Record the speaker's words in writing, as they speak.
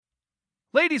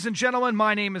Ladies and gentlemen,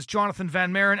 my name is Jonathan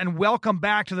Van Maren, and welcome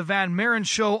back to the Van Maren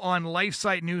Show on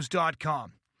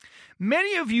LifeSiteNews.com.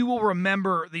 Many of you will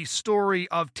remember the story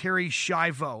of Terri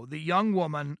Schiavo, the young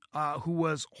woman who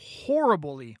was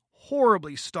horribly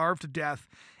starved to death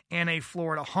in a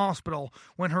Florida hospital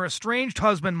when her estranged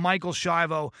husband, Michael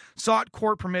Schiavo, sought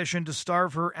court permission to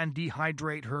starve her and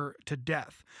dehydrate her to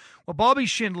death. Well, Bobby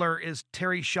Schindler is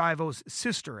Terri Schiavo's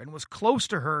sister and was close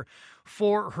to her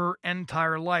for her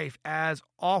entire life, as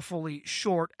awfully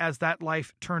short as that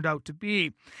life turned out to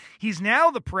be. He's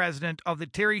now the president of the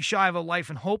Terri Schiavo Life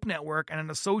and Hope Network and an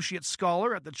associate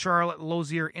scholar at the Charlotte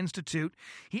Lozier Institute.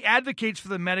 He advocates for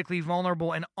the medically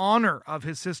vulnerable in honor of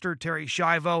his sister Terri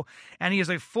Schiavo, and he is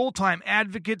a full-time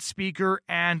advocate, speaker,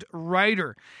 and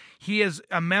writer. He is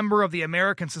a member of the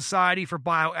American Society for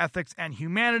Bioethics and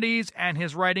Humanities, and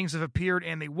his writings have appeared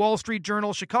in the Wall Street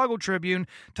Journal, Chicago Tribune,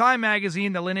 Time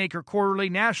Magazine, the Linacre Quarterly,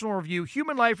 National Review,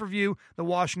 Human Life Review, the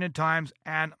Washington Times,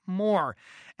 and more.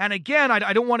 And again,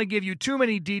 I don't want to give you too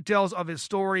many details of his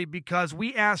story because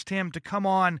we asked him to come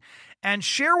on and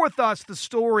share with us the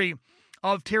story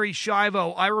of Terri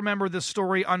Schiavo. I remember this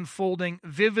story unfolding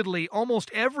vividly. Almost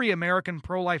every American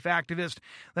pro-life activist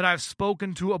that I've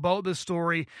spoken to about this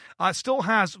story still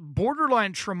has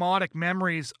borderline traumatic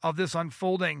memories of this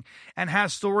unfolding and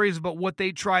has stories about what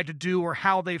they tried to do or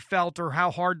how they felt or how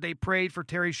hard they prayed for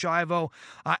Terri Schiavo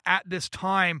at this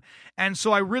time. And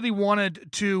so I really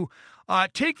wanted to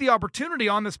take the opportunity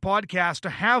on this podcast to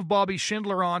have Bobby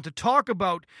Schindler on to talk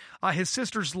about his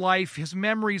sister's life, his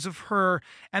memories of her,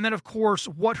 and then, of course,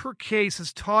 what her case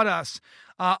has taught us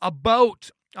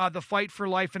about the fight for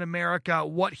life in America,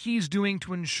 what he's doing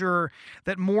to ensure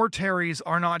that more Terrys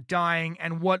are not dying,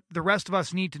 and what the rest of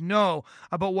us need to know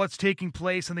about what's taking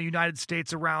place in the United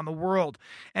States around the world.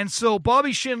 And so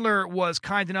Bobby Schindler was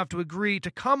kind enough to agree to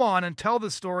come on and tell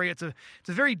this story. It's a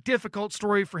very difficult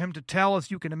story for him to tell, as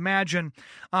you can imagine,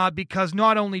 because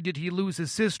not only did he lose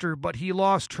his sister, but he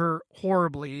lost her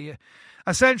horribly.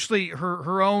 Essentially,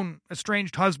 her own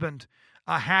estranged husband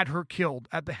had her killed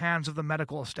at the hands of the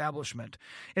medical establishment.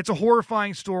 It's a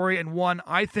horrifying story, and one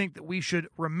I think that we should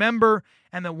remember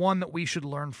and the one that we should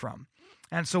learn from.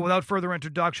 And so without further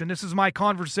introduction, this is my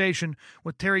conversation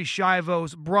with Terri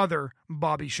Schiavo's brother,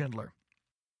 Bobby Schindler.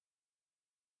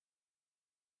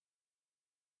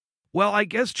 Well, I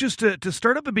guess just to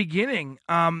start at the beginning,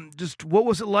 just what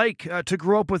was it like to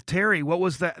grow up with Terri? What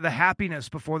was the happiness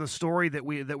before the story that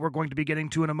we're going to be getting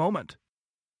to in a moment?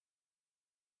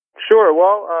 Sure.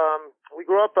 Well, we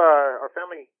grew up, our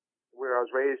family, where I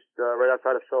was raised right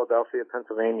outside of Philadelphia,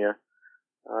 Pennsylvania,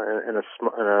 in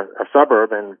a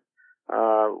suburb, and it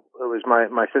was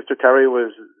my sister Terri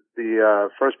was the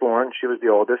firstborn. She was the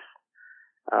oldest,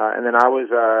 and then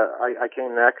I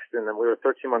came next, and then we were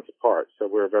 13 months apart, so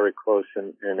we were very close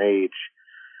in age.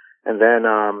 And then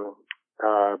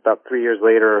about 3 years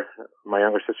later, my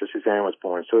younger sister Suzanne was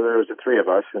born. So there was the three of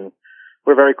us, and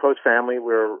we're a very close family.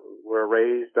 We're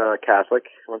raised Catholic,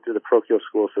 went through the parochial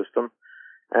school system,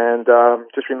 and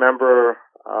just remember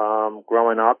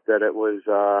growing up that it was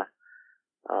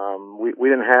we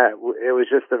didn't have, it was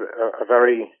just a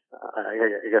very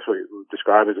I guess what you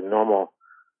describe as a normal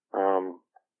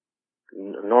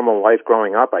life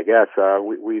growing up. I guess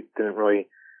we didn't really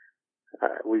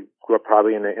we grew up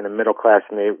probably in a middle class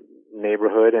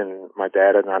neighborhood, and my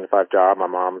dad had a 9-to-5 job. My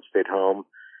mom stayed home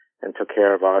and took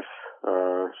care of us.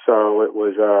 So it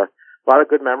was a lot of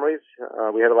good memories.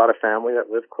 We had a lot of family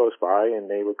that lived close by, and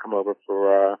they would come over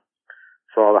for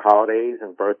all the holidays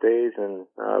and birthdays, and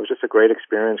it was just a great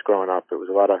experience growing up. It was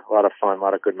a lot of fun, a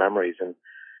lot of good memories. And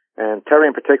Terri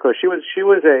in particular, she was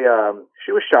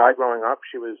shy growing up.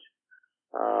 She was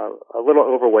a little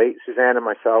overweight. Suzanne and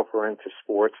myself were into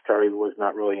sports. Terri was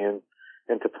not really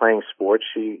into playing sports.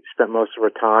 She spent most of her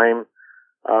time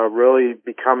really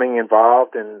becoming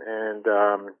involved and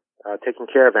taking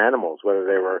care of animals, whether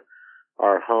they were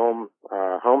our home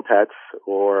pets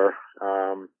or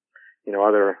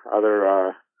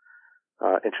other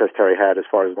interests Terri had as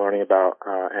far as learning about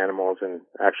animals, and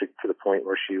actually to the point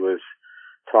where she was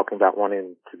talking about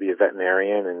wanting to be a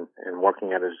veterinarian and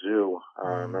working at a zoo. I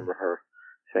remember her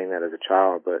saying that as a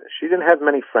child, but she didn't have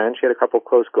many friends. She had a couple of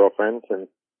close girlfriends, and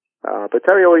but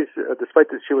Terri always, despite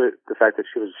the fact that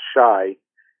she was shy,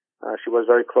 she was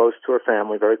very close to her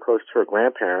family, very close to her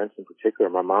grandparents, in particular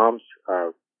my mom's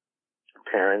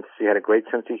parents. She had a great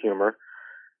sense of humor.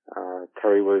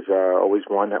 Terri was always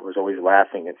one that was always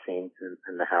laughing, it seemed,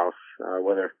 in the house,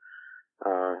 whether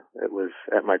it was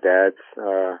at my dad's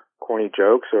corny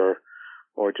jokes or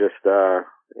just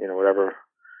whatever,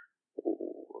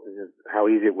 how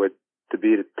easy it would to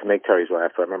make Terry's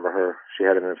laugh. I remember she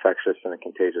had an infectious and a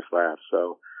contagious laugh.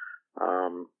 So,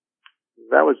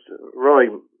 that was really,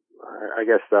 I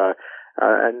guess,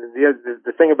 and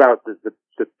the thing about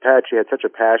the pet, she had such a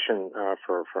passion,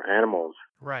 for animals.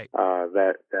 Right.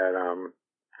 That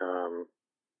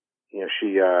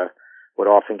she, would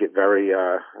often get very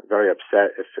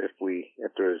upset if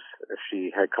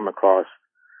she had come across,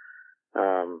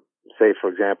 say, for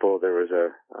example, there was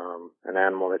an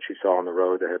animal that she saw on the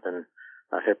road that had been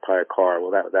hit by a car.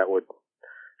 Well,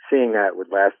 seeing that would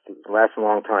last a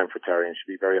long time for Terri, and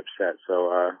she'd be very upset.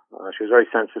 So she was very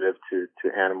sensitive to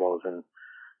animals, and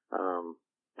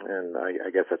I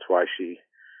guess that's why she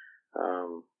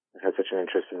had such an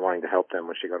interest in wanting to help them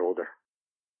when she got older.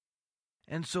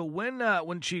 And so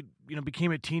when she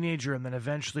became a teenager and then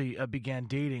eventually began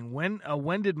dating,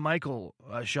 when did Michael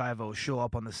Schiavo show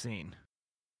up on the scene?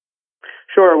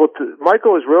 Sure. Well,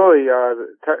 Michael was really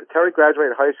Terri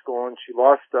graduated high school, and she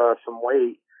lost some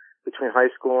weight between high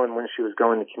school and when she was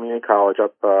going to community college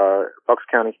up Bucks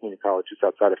County Community College, just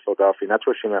outside of Philadelphia. And that's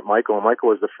where she met Michael. And Michael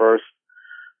was the first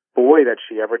boy that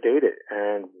she ever dated.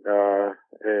 And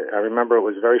I remember it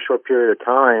was a very short period of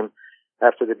time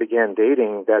after they began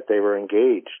dating that they were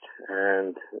engaged.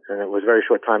 And it was a very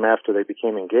short time after they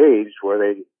became engaged where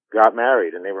they got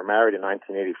married. And they were married in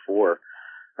 1984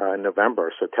 in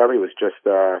November. So Terri was just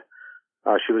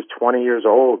she was 20 years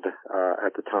old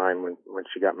at the time when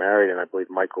she got married, and I believe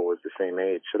Michael was the same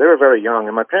age. So they were very young.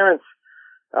 And my parents,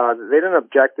 they didn't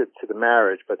object to the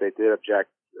marriage, but they did object.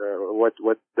 What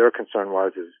their concern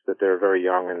was is that they were very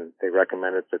young, and they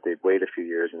recommended that they wait a few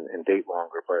years and date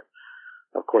longer. But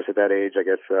of course, at that age, I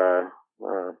guess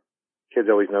kids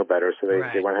always know better, so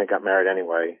they went ahead and got married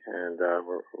anyway, and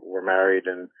were married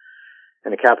in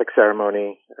a Catholic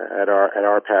ceremony at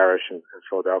our parish in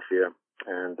Philadelphia,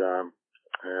 and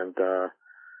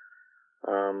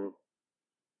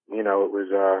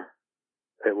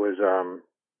it was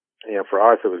for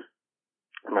us, it was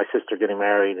my sister getting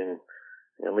married and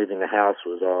leaving the house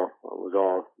was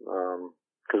all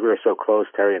because we were so close,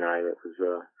 Terri and I. It was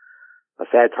a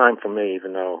sad time for me,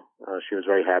 even though she was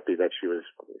very happy that she was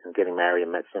getting married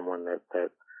and met someone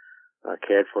that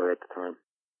cared for her at the time.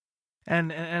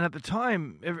 And at the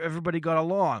time, everybody got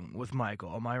along with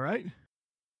Michael. Am I right?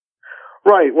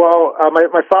 Right. Well,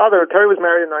 my father, Terri was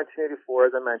married in 1984,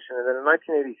 as I mentioned, and then in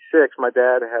 1986, my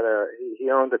dad he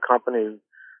owned a company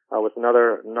with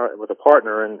a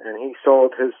partner, and he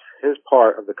sold his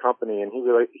part of the company, and he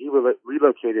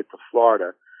relocated to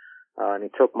Florida, and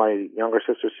he took my younger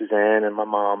sister Suzanne and my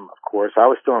mom, of course. I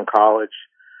was still in college,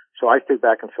 so I stayed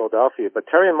back in Philadelphia. But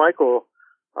Terri and Michael,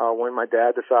 when my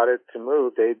dad decided to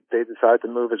move, they decided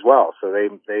to move as well. So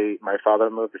my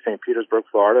father moved to St. Petersburg,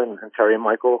 Florida, and Terri and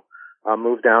Michael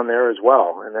moved down there as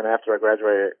well. And then after I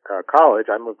graduated college,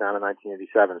 I moved down in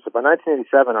 1987. So by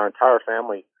 1987, our entire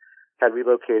family had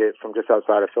relocated from just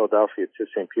outside of Philadelphia to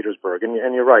St. Petersburg. And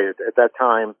you're right. At that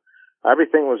time,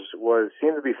 everything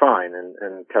seemed to be fine.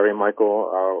 And Terri and Michael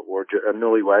were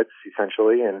newlyweds,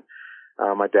 essentially. And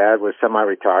my dad was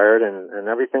semi-retired, and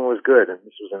everything was good. And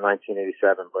this was in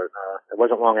 1987. But it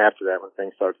wasn't long after that when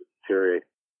things started to deteriorate.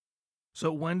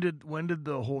 So when did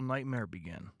the whole nightmare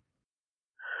begin?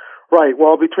 Right.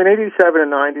 Well, between 87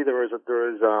 and 90, there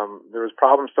was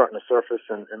problems starting to surface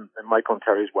in Michael and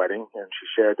Terry's wedding, and she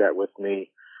shared that with me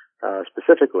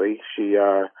specifically.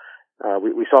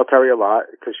 We saw Terri a lot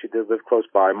because she did live close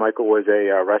by. Michael was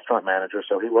a restaurant manager,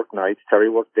 so he worked nights. Terri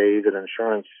worked days at an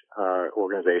insurance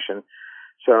organization,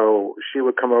 so she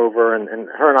would come over, and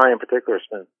her and I in particular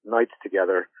spent nights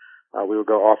together. We would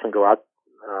often go out.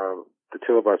 The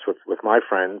two of us with my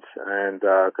friends, and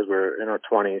because we were in our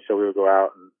 20s, so we would go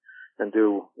out and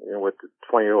do what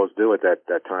 20-year-olds do at that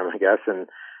time, I guess. And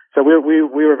so we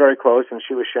were very close, and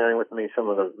she was sharing with me some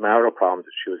of the marital problems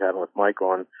that she was having with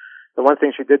Michael. And the one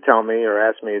thing she did tell me or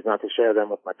ask me is not to share them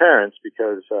with my parents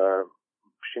because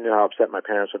she knew how upset my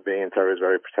parents would be, and Terri was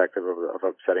very protective of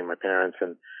upsetting my parents.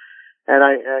 And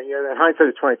I in hindsight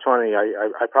of 2020,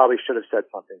 I probably should have said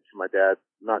something to my dad,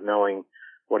 not knowing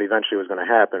what eventually was going to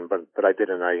happen, but I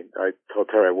didn't. I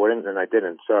told Terri I wouldn't, and I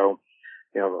didn't. So,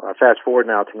 fast forward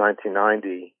now to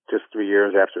 1990, just 4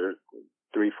 years after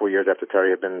Terri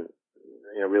had been,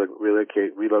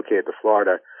 relocated to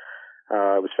Florida.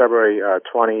 It was February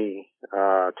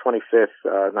 25th,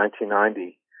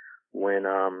 1990, when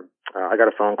I got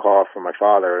a phone call from my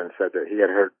father and said that he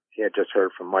had just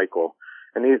heard from Michael,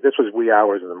 and this was wee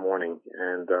hours in the morning,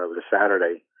 and it was a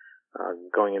Saturday.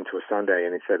 Going into a Sunday,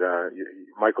 and he said,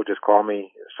 Michael just called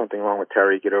me, something wrong with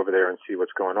Terri, get over there and see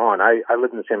what's going on. I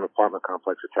lived in the same apartment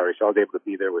complex with Terri, so I was able to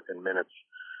be there within minutes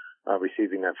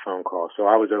receiving that phone call. So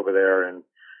I was over there, and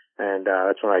And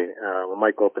that's when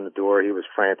Mike opened the door, he was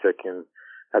frantic, and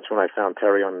that's when I found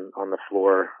Terri on the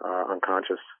floor,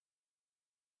 unconscious.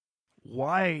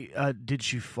 Why did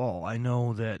she fall? I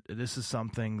know that this is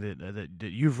something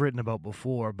that you've written about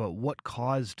before, but what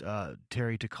caused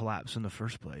Terri to collapse in the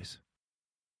first place?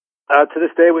 To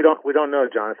this day, we don't know,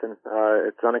 Jonathan.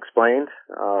 It's unexplained.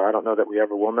 I don't know that we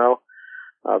ever will know.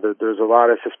 There's a lot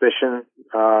of suspicion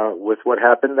with what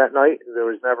happened that night. There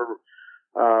was never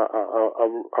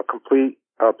a complete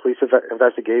police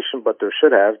investigation, but there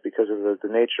should have, because of the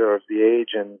nature of the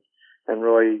age and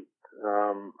really,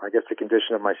 I guess, the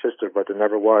condition of my sister, but there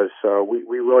never was. So we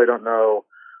really don't know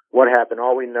what happened.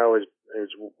 All we know is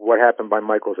what happened by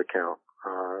Michael's account.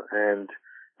 And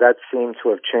that seemed to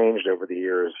have changed over the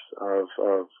years of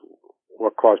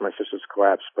what caused my sister's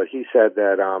collapse. But he said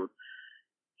that,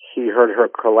 he heard her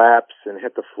collapse and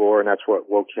hit the floor, and that's what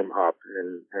woke him up.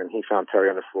 And he found Terri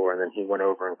on the floor, and then he went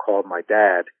over and called my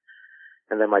dad.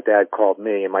 And then my dad called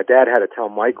me, and my dad had to tell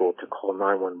Michael to call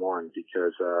 911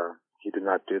 because, he did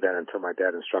not do that until my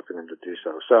dad instructed him to do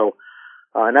so. So,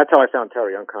 and that's how I found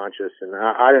Terri unconscious. And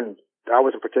I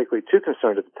wasn't particularly too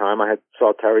concerned at the time. I had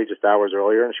saw Terri just hours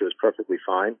earlier, and she was perfectly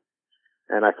fine.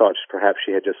 And I thought perhaps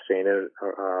she had just fainted,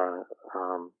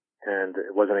 and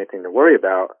it wasn't anything to worry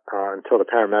about, until the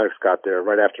paramedics got there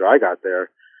right after I got there.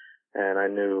 And I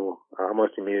knew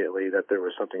almost immediately that there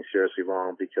was something seriously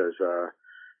wrong because,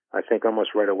 I think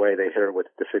almost right away they hit her with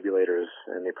defibrillators,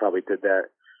 and they probably did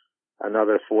that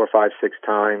another 4, 5, 6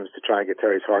 times to try and get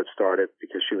Terri's heart started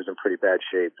because she was in pretty bad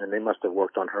shape. And they must have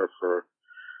worked on her for,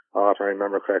 if I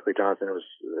remember correctly, Jonathan, it was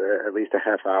at least a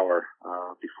half hour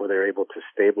before they were able to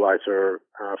stabilize her,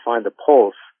 find the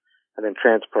pulse, and then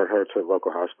transport her to a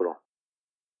local hospital.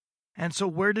 And so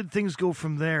where did things go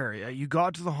from there? You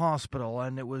got to the hospital,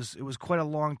 and it was quite a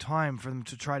long time for them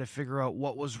to try to figure out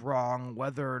what was wrong,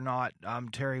 whether or not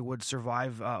Terri would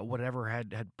survive whatever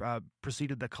had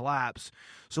preceded the collapse.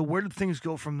 So where did things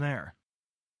go from there?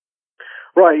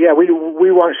 Right, yeah, we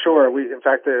weren't sure. In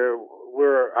fact,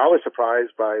 I was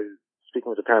surprised by speaking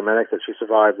with the paramedics that she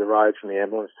survived the ride from the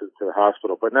ambulance to the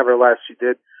hospital. But nevertheless, she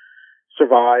did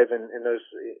survive. And in those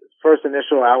first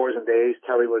initial hours and days,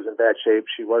 Terri was in bad shape.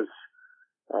 She was,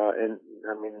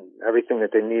 everything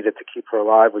that they needed to keep her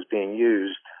alive was being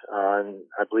used. And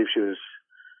I believe she was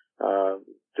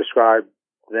described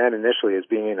then initially as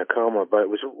being in a coma. But it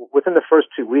was within the first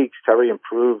 2 weeks, Terri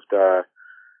improved.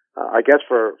 I guess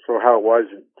for how it was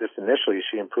just initially,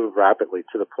 she improved rapidly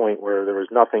to the point where there was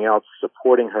nothing else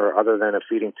supporting her other than a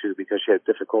feeding tube because she had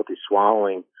difficulty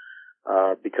swallowing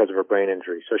because of her brain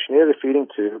injury. So she needed a feeding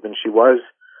tube, and she was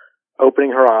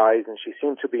opening her eyes, and she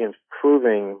seemed to be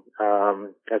improving,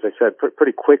 as I said,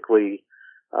 pretty quickly,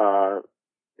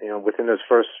 within those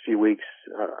first few weeks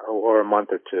or a month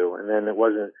or two. And then it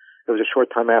was a short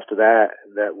time after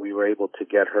that we were able to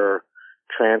get her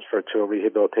transferred to a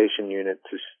rehabilitation unit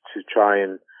to try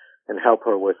and help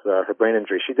her with her brain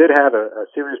injury. She did have a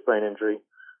serious brain injury.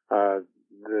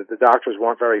 The doctors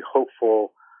weren't very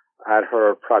hopeful at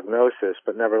her prognosis,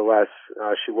 but nevertheless,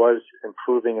 she was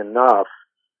improving enough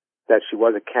that she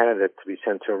was a candidate to be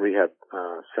sent to a rehab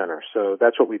center. So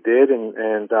that's what we did,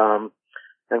 and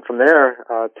from there,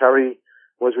 Terri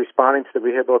was responding to the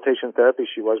rehabilitation therapy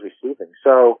she was receiving.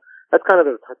 So that's kind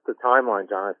of the timeline,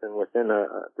 Jonathan. Within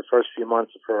the first few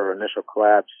months of her initial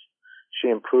collapse, she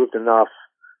improved enough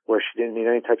where she didn't need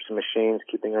any types of machines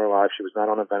keeping her alive. She was not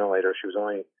on a ventilator. She was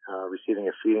only receiving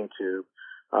a feeding tube.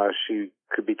 She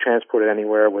could be transported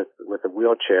anywhere with a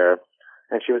wheelchair,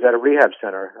 and she was at a rehab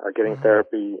center getting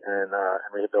therapy and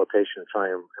rehabilitation,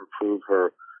 trying to improve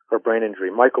her brain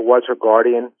injury. Michael was her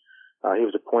guardian. He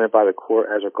was appointed by the court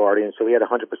as her guardian, so he had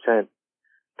 100%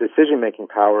 decision-making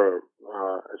power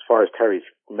as far as Terri's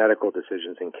medical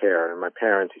decisions and care, and my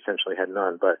parents essentially had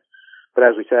none. But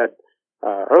as we said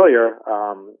earlier,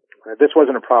 this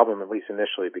wasn't a problem, at least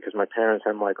initially, because my parents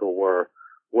and Michael were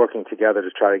working together to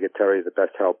try to get Terri the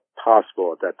best help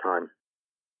possible at that time.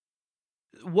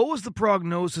 What was the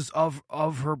prognosis of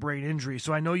her brain injury?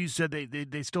 So I know you said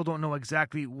they still don't know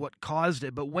exactly what caused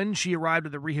it, but when she arrived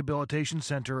at the rehabilitation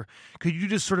center, could you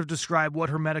just sort of describe what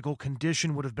her medical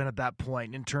condition would have been at that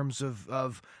point in terms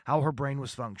of how her brain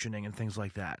was functioning and things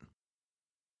like that?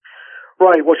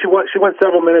 Right. Well, she went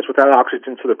several minutes without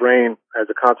oxygen to the brain as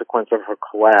a consequence of her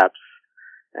collapse,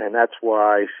 and that's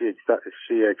why she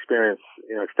experienced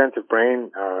extensive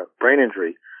brain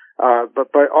injury. But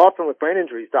often with brain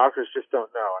injuries, doctors just don't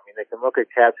know. I mean, they can look at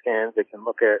CAT scans, they can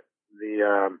look at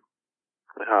the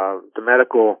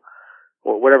medical,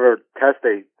 or whatever test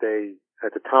they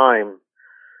at the time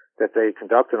that they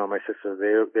conducted on my sister,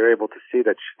 they were able to see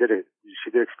that she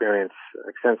did experience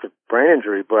extensive brain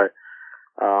injury, but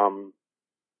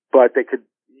they could,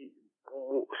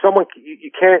 you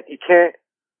can't,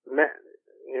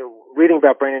 reading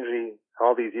about brain injury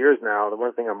all these years now, the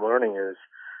one thing I'm learning is,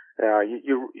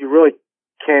 you really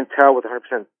can't tell with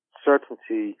 100%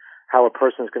 certainty how a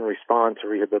person is going to respond to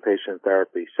rehabilitation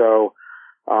therapy. So,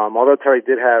 although Terri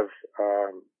did have,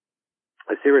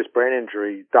 a serious brain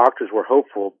injury, doctors were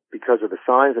hopeful because of the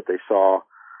signs that they saw,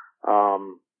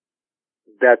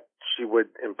 that she would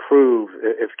improve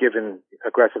if given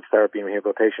aggressive therapy and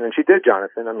rehabilitation. And she did,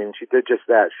 Jonathan. I mean, she did just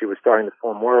that. She was starting to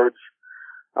form words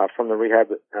from the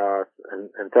rehab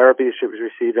and therapy she was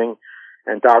receiving.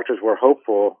 And doctors were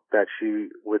hopeful that she,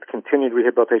 with continued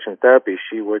rehabilitation therapy,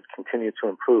 she would continue to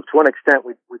improve. To one extent,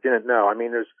 we didn't know. I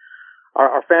mean, there's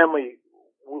our family.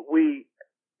 We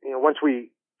once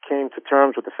we came to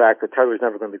terms with the fact that Terri was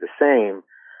never going to be the same,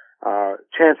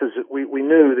 chances we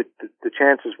knew that the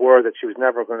chances were that she was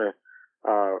never going to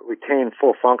retain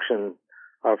full function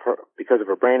of her because of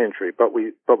her brain injury. But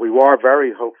we were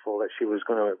very hopeful that she was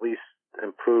going to at least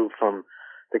improve from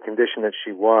the condition that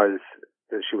she was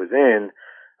in.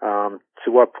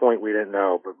 To what point we didn't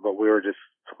know, but we were just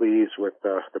pleased with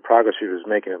the progress she was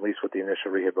making, at least with the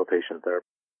initial rehabilitation therapy.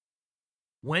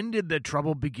 When did the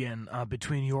trouble begin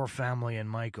between your family and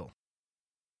Michael?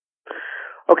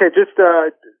 Okay, just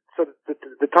so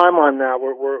the timeline now.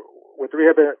 We're with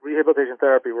rehabilitation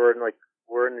therapy. We're in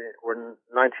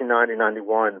 1990,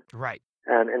 91. Right.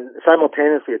 And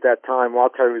simultaneously at that time, while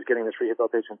Terri was getting this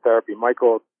rehabilitation therapy,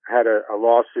 Michael had a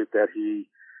lawsuit that he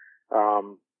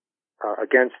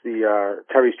against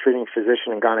Terri's treating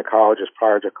physician and gynecologist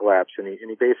prior to collapse, and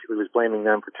he basically was blaming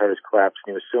them for Terri's collapse,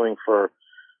 and he was suing for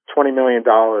 $20 million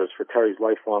for Terri's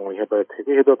lifelong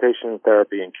rehabilitation,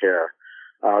 therapy, and care.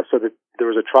 So there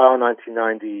was a trial in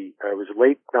 1990. It was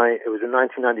in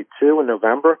 1992 in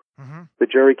November. Mm-hmm. The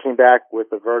jury came back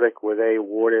with a verdict where they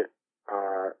awarded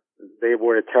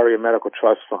Terri a medical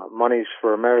trust fund, monies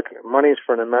for a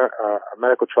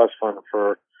medical trust fund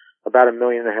for about $1.5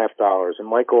 million, and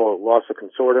Michael lost a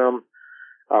consortium,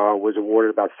 was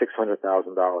awarded about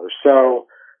 $600,000.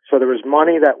 So there was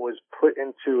money that was put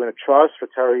into a trust for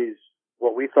Terri's,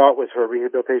 what we thought was her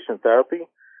rehabilitation therapy,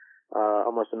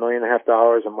 almost $1.5 million,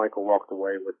 and Michael walked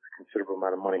away with a considerable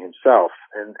amount of money himself.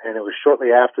 And it was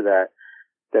shortly after that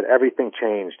everything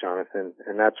changed, Jonathan,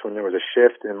 and that's when there was a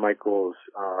shift in Michael's,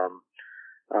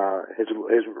 his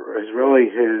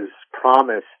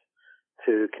promise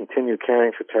to continue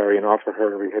caring for Terri and offer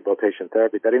her rehabilitation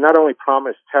therapy. That he not only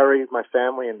promised Terri, my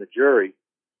family, and the jury,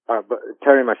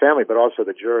 Terri and my family, but also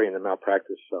the jury in the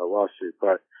malpractice lawsuit.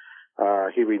 But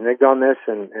he reneged on this,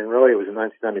 and really it was in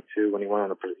 1992 when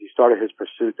he started his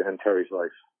pursuit to end Terri's life.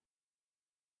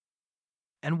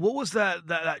 And what was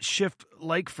that shift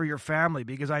like for your family?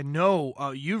 Because I know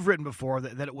you've written before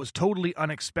that it was totally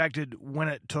unexpected when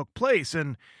it took place,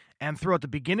 and throughout the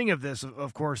beginning of this,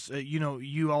 of course,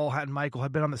 you all and Michael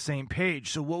had been on the same page.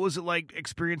 So what was it like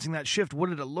experiencing that shift? What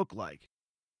did it look like?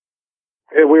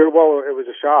 It was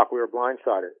a shock. We were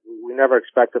blindsided. We never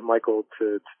expected Michael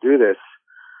to do this,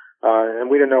 and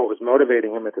we didn't know what was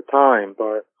motivating him at the time.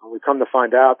 But we come to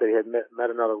find out that he had met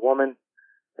another woman,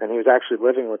 and he was actually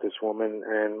living with this woman.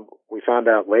 And we found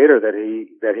out later that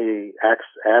he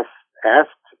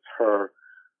asked her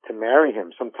to marry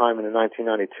him sometime in the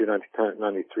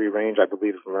 1992-1993 range, I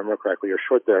believe, if I remember correctly, or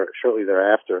shortly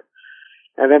thereafter.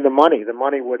 And then the money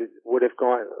would have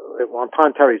gone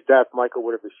upon Terri's death. Michael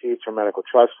would have received her medical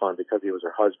trust fund because he was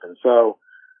her husband. So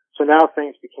now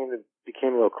things became a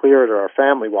little clearer to our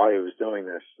family while he was doing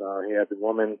this. He had the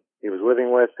woman he was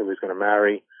living with, who he was going to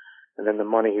marry, and then the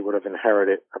money he would have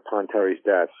inherited upon Terri's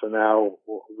death. So now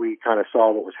we kind of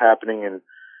saw what was happening, and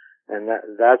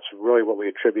that's really what we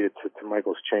attributed to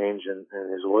Michael's change and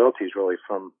his loyalties, really,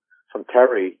 from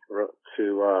Terri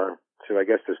to I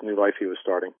guess this new life he was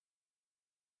starting.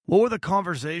 What were the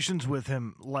conversations with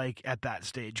him like at that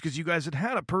stage? Because you guys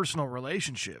had a personal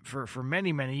relationship for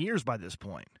many, many years by this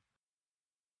point.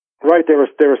 Right, there were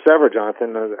several,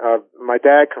 Jonathan. My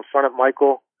dad confronted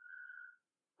Michael.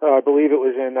 I believe it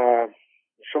was in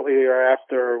shortly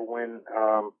thereafter when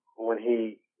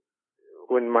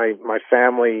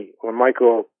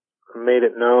Michael made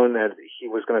it known that he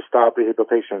was going to stop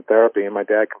rehabilitation therapy, and my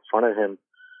dad confronted him.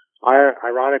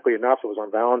 Ironically enough, it was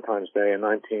on Valentine's Day in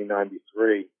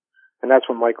 1993, and that's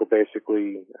when Michael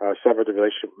basically severed the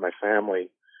relationship with my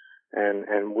family,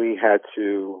 and we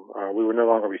were no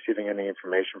longer receiving any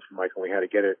information from Michael. We had to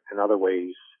get it in other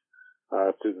ways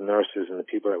through the nurses and the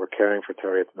people that were caring for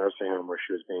Terri at the nursing home where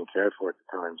she was being cared for at the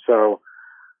time. So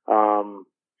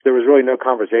there was really no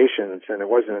conversations, and it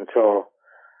wasn't until,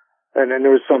 and then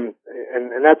there was some,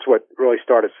 and that's what really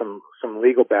started some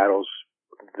legal battles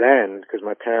then, because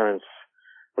my parents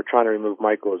were trying to remove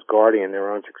Michael as guardian. They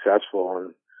were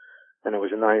unsuccessful, and it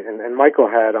was and Michael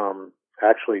had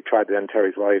actually tried to end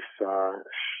Terri's life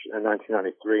in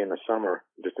 1993 in the summer,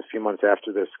 just a few months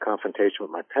after this confrontation with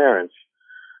my parents,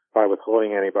 by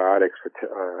withholding antibiotics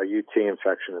for a UT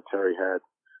infection that Terri had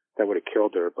that would have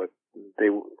killed her. But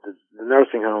the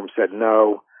nursing home said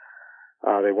no,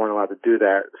 they weren't allowed to do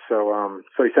that. So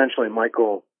essentially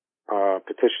Michael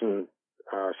petitioned,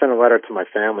 sent a letter to my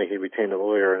family. He retained a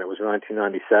lawyer, and it was in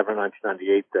 1997,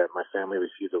 1998 that my family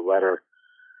received a letter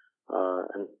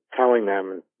and telling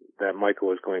them that Michael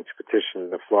was going to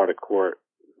petition the Florida court,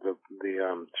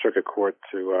 the circuit court,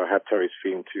 to have Terri's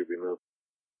feeding tube removed.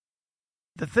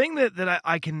 The thing that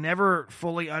I can never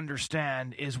fully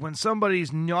understand is when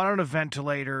somebody's not on a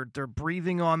ventilator, they're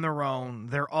breathing on their own,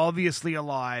 they're obviously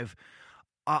alive.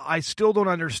 I still don't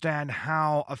understand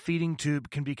how a feeding tube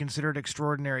can be considered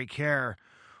extraordinary care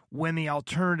when the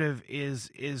alternative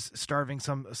is starving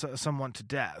someone to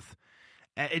death.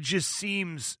 It just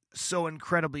seems so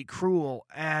incredibly cruel,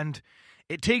 and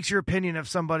it takes your opinion of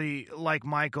somebody like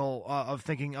Michael of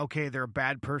thinking, okay, they're a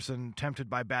bad person tempted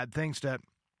by bad things to,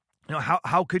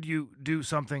 how could you do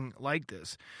something like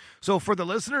this? So for the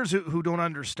listeners who don't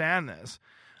understand this,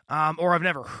 or have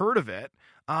never heard of it,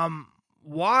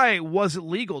 why was it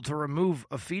legal to remove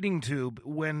a feeding tube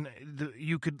when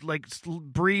you could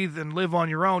breathe and live on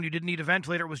your own? You didn't need a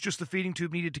ventilator. It was just the feeding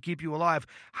tube needed to keep you alive.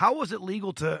 How was it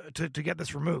legal to get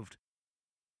this removed?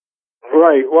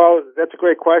 Right. Well, that's a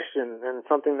great question, and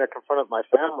something that confronted my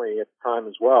family at the time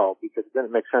as well, because it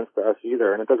didn't make sense to us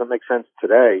either, and it doesn't make sense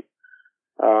today,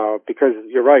 because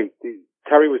you're right.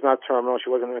 Terri was not terminal. She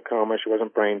wasn't in a coma. She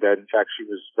wasn't brain dead. In fact, she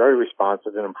was very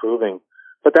responsive and improving.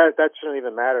 But that shouldn't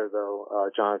even matter, though,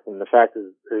 Jonathan. The fact is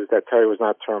that Terri was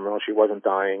not terminal. She wasn't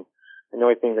dying. And the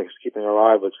only thing that was keeping her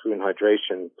alive was food and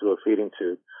hydration through a feeding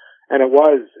tube. And it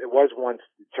was once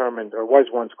determined, or was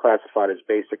once classified as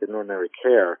basic and ordinary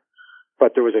care.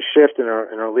 But there was a shift in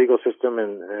our legal system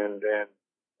and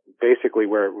basically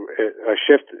a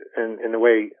shift in the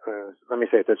way, let me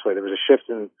say it this way. There was a shift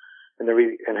in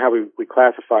how we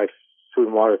classify food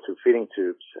and water through feeding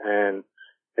tubes. And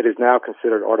it is now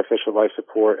considered artificial life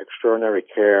support, extraordinary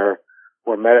care,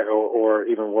 or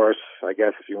even worse, I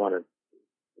guess, if you want to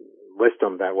list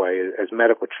them that way, as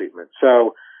medical treatment.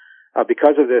 So,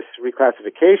 because of this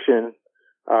reclassification,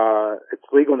 it's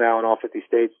legal now in all 50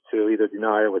 states to either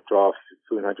deny or withdraw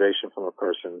food and hydration from a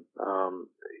person,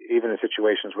 even in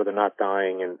situations where they're not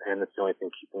dying and it's the only thing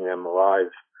keeping them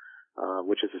alive,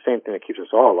 which is the same thing that keeps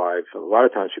us all alive. A lot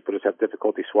of times people just have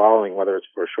difficulty swallowing, whether it's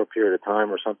for a short period of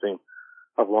time or something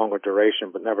of longer duration,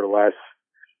 but nevertheless,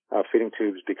 feeding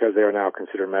tubes, because they are now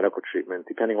considered medical treatment,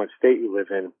 depending on what state you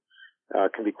live in,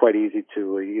 can be quite easy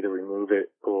to either remove it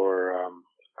or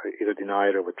either deny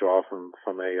it or withdraw from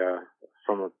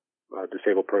a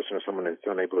disabled person or someone who's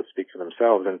unable to speak for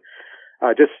themselves. And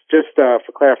just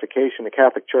for clarification, the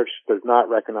Catholic Church does not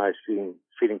recognize feeding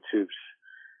tubes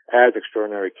as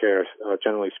extraordinary care,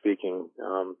 generally speaking,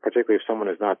 particularly if someone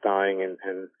is not dying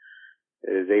and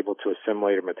is able to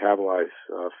assimilate or metabolize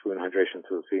food and hydration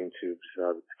through the feeding tubes.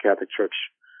 The Catholic Church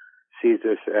sees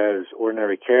this as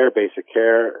ordinary care, basic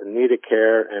care, needed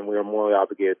care, and we are morally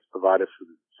obligated to provide it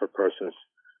for persons.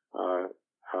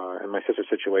 And my sister's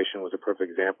situation was a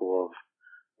perfect example of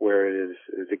where it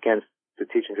is against the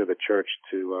teachings of the Church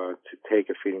to take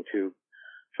a feeding tube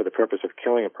for the purpose of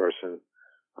killing a person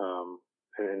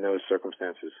in those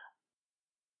circumstances.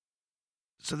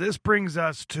 So this brings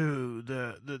us to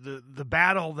the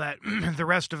battle that the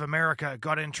rest of America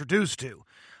got introduced to.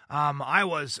 I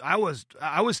was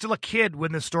still a kid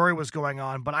when this story was going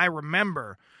on, but I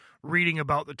remember reading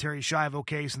about the Terri Schiavo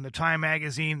case in the Time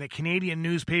magazine. The Canadian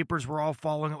newspapers were all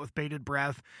following it with bated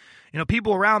breath.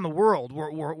 People around the world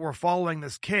were following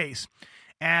this case.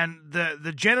 And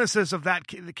the genesis of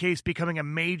the case becoming a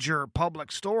major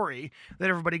public story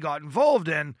that everybody got involved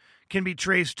in can be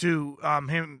traced to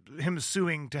him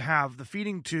suing to have the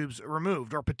feeding tubes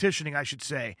removed, or petitioning, I should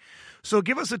say. So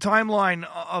give us a timeline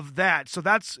of that. So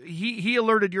that's he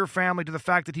alerted your family to the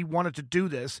fact that he wanted to do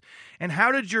this. And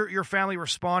how did your family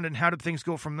respond, and how did things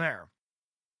go from there?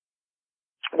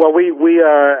 Well, we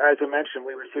as I mentioned,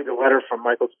 we received a letter from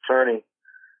Michael's attorney.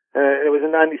 It was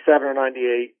in 97 or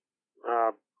 98.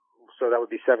 So that would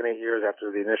be 7-8 years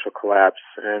after the initial collapse,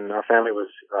 and our family was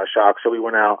shocked. So we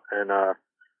went out, and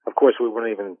of course we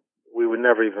would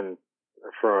never even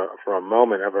for a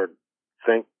moment ever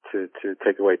think to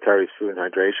take away Terri's food and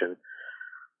hydration.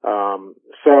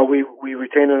 So we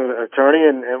retained an attorney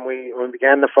and we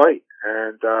began the fight.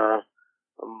 And,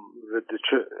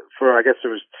 for, I guess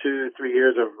there was 2-3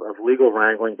 years of legal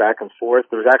wrangling back and forth.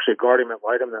 There was actually a guardian ad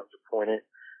litem that was appointed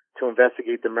to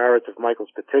investigate the merits of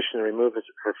Michael's petition to remove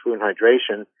her food and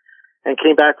hydration, and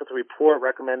came back with a report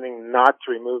recommending not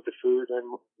to remove the food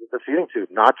and the feeding tube,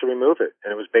 not to remove it.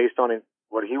 And it was based on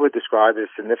what he would describe as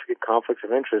significant conflicts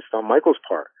of interest on Michael's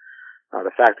part.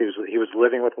 The fact that he was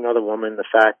living with another woman, the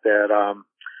fact that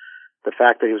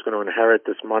he was going to inherit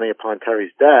this money upon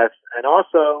Terri's death, and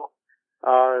also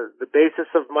the basis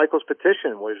of Michael's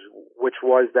petition, which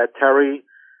was that Terri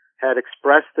had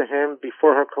expressed to him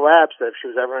before her collapse that if she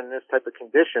was ever in this type of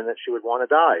condition that she would want to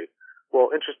die.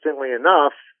 Well, interestingly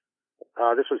enough,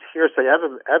 this was hearsay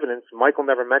evidence. Michael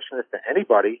never mentioned this to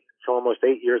anybody until almost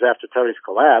 8 years after Terri's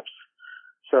collapse.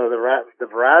 So the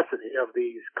veracity of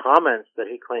these comments that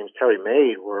he claims Terri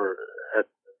made were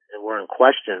in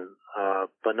question.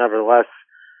 But nevertheless,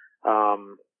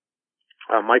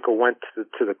 Michael went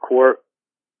to the court,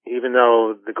 even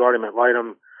though the guardian ad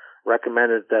litem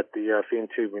recommended that the feeding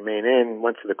tube remain in,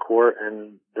 went to the court,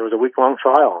 and there was a week-long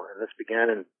trial. And this began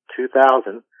in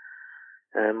 2000.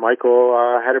 And Michael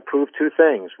had to prove two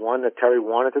things. One, that Terri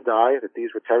wanted to die, that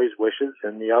these were Terri's wishes,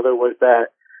 and the other was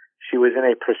that she was in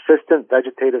a persistent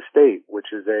vegetative state, which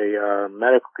is a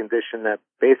medical condition that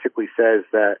basically says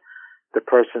that the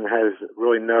person has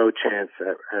really no chance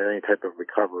at any type of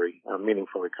recovery,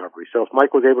 meaningful recovery. So if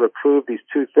Michael was able to prove these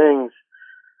two things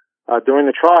during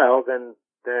the trial, then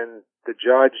the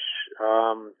judge,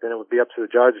 then it would be up to the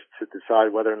judge to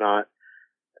decide whether or not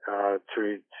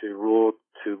to rule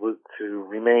to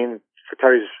remain, for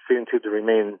Terri's feeding tube to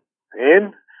remain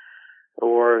in,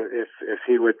 or if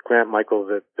he would grant Michael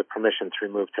the permission to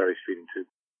remove Terri's feeding tube.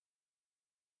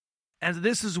 And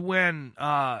this is when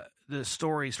the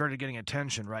story started getting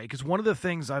attention, right? Because one of the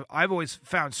things I've always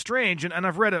found strange, and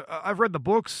I've read the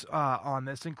books on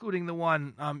this, including the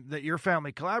one that your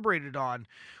family collaborated on.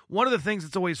 One of the things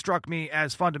that's always struck me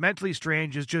as fundamentally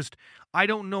strange is just I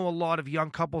don't know a lot of young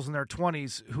couples in their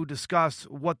 20s who discuss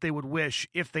what they would wish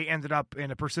if they ended up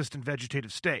in a persistent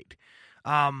vegetative state.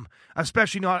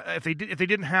 Especially not if they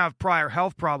didn't have prior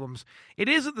health problems. It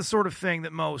isn't the sort of thing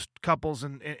that most couples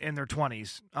in their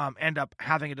 20s end up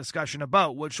having a discussion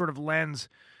about, which sort of lends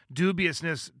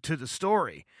dubiousness to the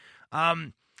story.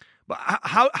 But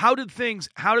how did things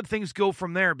go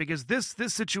from there? Because this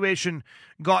situation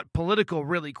got political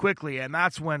really quickly, and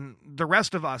that's when the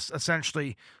rest of us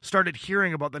essentially started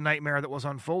hearing about the nightmare that was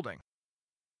unfolding.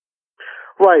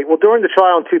 Right. Well, during the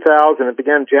trial in 2000, it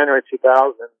began January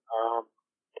 2000,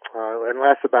 and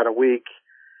lasted about a week.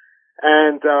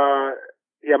 And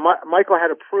Michael had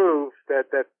to prove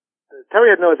that Terri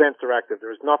had no advance directive.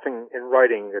 There was nothing in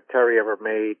writing that Terri ever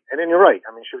made. And then you're right.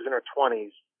 I mean, she was in her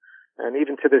 20s. And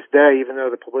even to this day, even though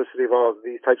the publicity of all of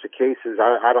these types of cases,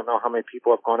 I don't know how many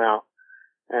people have gone out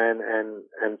and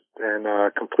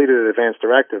completed an advance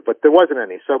directive, but there wasn't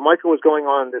any. So Michael was going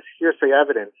on this hearsay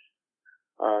evidence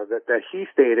that he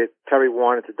stated Terri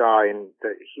wanted to die, and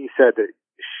that he said that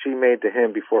she made to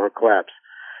him before her collapse.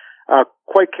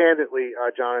 Quite candidly,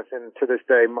 Jonathan, to this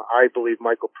day, I believe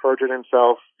Michael perjured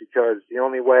himself, because the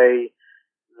only way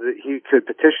that he could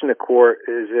petition the court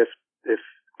is if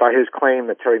by his claim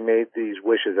that Terri made these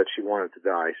wishes that she wanted to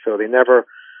die. So they never,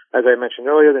 as I mentioned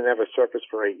earlier, they never surfaced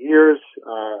for 8 years,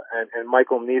 and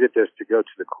Michael needed this to go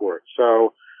to the court.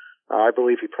 So I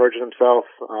believe he perjured himself,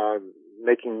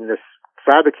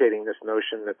 fabricating this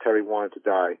notion that Terri wanted to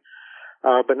die.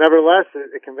 But nevertheless,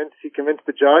 he convinced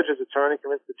the judge, his attorney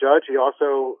convinced the judge. He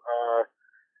also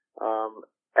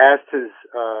asked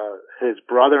his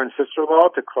brother and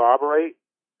sister-in-law to corroborate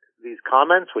these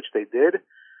comments, which they did.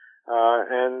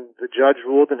 And the judge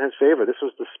ruled in his favor. This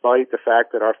was despite the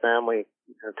fact that our family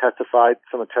testified,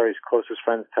 some of Terri's closest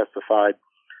friends testified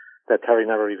that Terri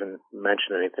never even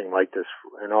mentioned anything like this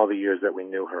in all the years that we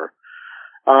knew her.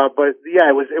 But yeah,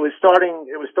 it was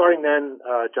starting then,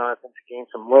 Jonathan, to gain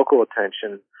some local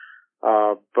attention.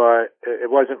 But it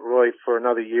wasn't really for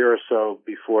another year or so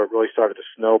before it really started to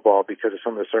snowball, because of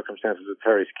some of the circumstances of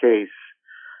Terri's case,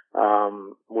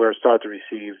 where it started to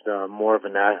receive more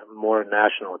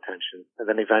national attention, and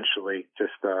then eventually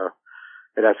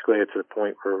it escalated to the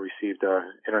point where it received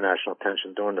international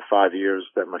attention during the 5 years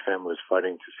that my family was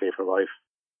fighting to save her life.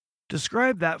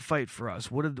 Describe that fight for us.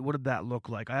 What did that look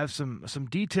like? I have some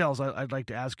details I'd like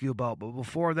to ask you about, but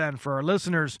before then, for our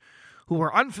listeners who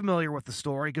are unfamiliar with the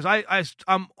story, because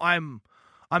I'm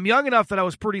I'm young enough that I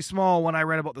was pretty small when I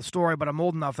read about the story, but I'm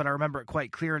old enough that I remember it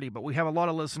quite clearly. But we have a lot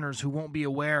of listeners who won't be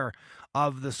aware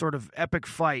of the sort of epic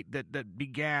fight that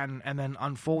began and then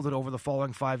unfolded over the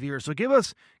following 5 years. So give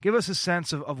us a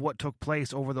sense of what took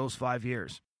place over those 5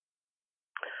 years.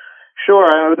 Sure.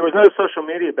 There was no social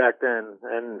media back then,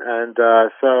 and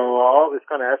so all this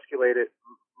kind of escalated.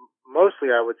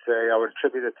 Mostly, I would say, I would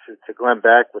attribute it to Glenn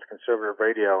Beck with conservative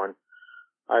radio, and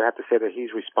I'd have to say that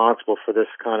he's responsible for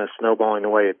this kind of snowballing the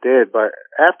way it did. But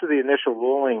after the initial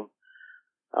ruling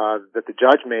that the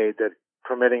judge made that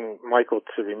permitting Michael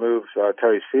to remove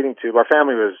Terri's feeding tube, our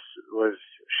family was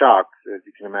shocked, as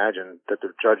you can imagine, that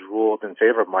the judge ruled in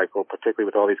favor of Michael, particularly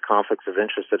with all these conflicts of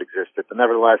interest that existed. But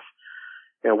nevertheless,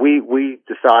 we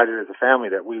decided as a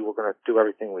family that we were going to do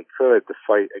everything we could to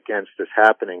fight against this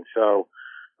happening. So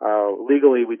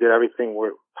legally, we did everything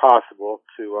possible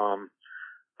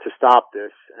to stop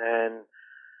this, and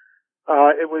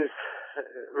it was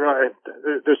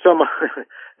there's so much.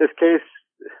 This case,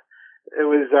 it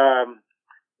was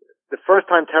the first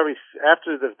time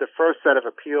after the first set of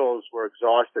appeals were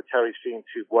exhausted, Terri's feeding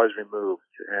tube was removed,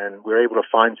 and we were able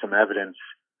to find some evidence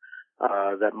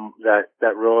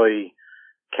that really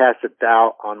cast a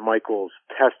doubt on Michael's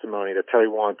testimony that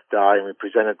Terri wanted to die, and we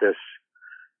presented this.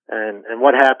 And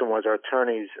what happened was our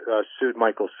attorneys sued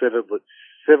Michael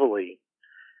civilly,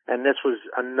 and this was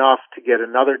enough to get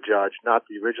another judge, not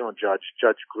the original judge,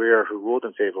 Judge Greer, who ruled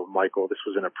in favor of Michael. This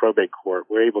was in a probate court.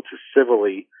 We're able to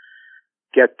civilly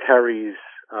get Terri's,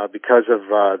 because of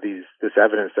this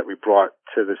evidence that we brought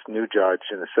to this new judge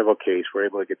in the civil case, we're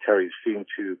able to get Terri's feeding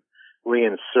tube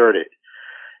reinserted.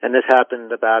 And this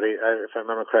happened if I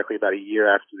remember correctly, about a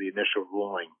year after the initial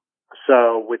ruling.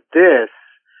 So with this,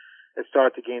 it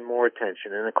started to gain more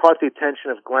attention, and it caught the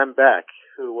attention of Glenn Beck,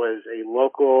 who was a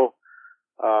local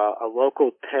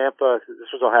Tampa. This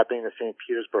was all happening in the St.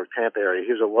 Petersburg, Tampa area.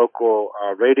 He was a local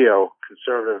radio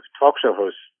conservative talk show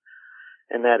host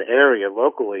in that area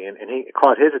locally, and he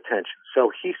caught his attention.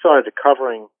 So he started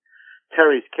covering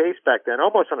Terri's case back then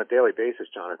almost on a daily basis,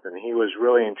 Jonathan. He was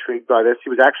really intrigued by this. He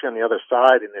was actually on the other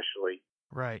side initially.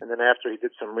 Right. And then after he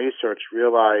did some research,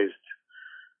 realized,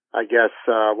 I guess,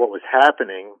 what was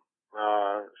happening,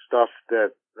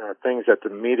 things that the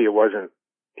media was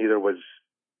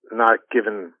not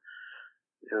given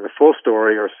the full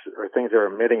story or things they were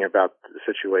omitting about the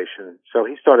situation. So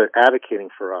he started advocating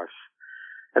for us.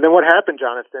 And then what happened,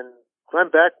 Jonathan, Glenn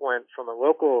Beck went from a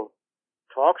local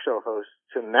talk show host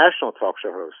to a national talk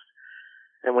show host.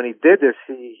 And when he did this,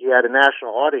 he had a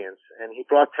national audience, and he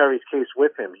brought Terri's case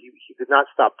with him. He did not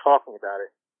stop talking about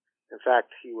it. In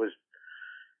fact, he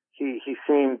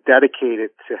seemed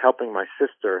dedicated to helping my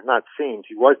sister. Not seemed,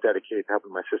 he was dedicated to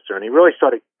helping my sister. And he really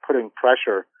started putting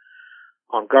pressure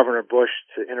on Governor Bush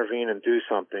to intervene and do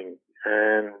something,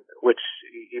 and which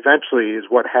eventually is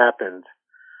what happened.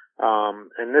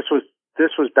 And this was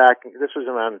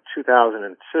around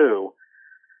 2002.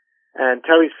 And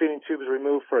Terri's feeding tube was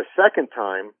removed for a second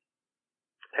time,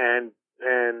 and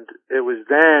it was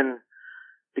then,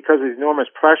 because of the enormous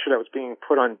pressure that was being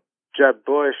put on Jeb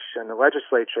Bush and the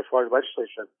legislature, Florida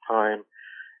legislature at the time,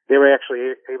 they were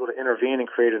actually able to intervene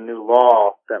and create a new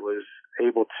law that was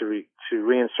able to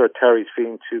reinsert Terri's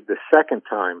feeding tube the second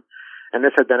time, and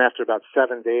this had been after about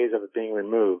 7 days of it being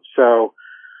removed. So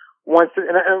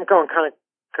and I'm going kind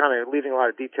of leaving a lot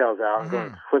of details out and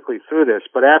going quickly through this,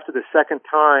 but after the second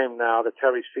time now that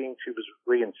Terri's feeding tube was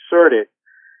reinserted,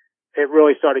 it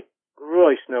really started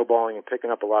snowballing and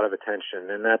picking up a lot of attention,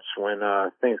 and that's when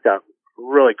things got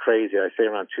really crazy. I say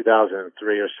around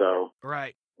 2003 or so,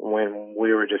 right, when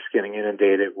we were just getting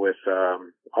inundated with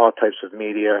all types of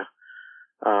media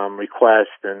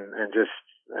requests and just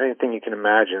anything you can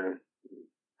imagine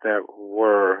that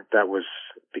was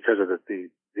because of the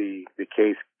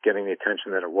case getting the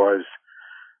attention that it was.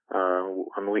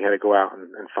 We had to go out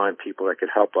and find people that could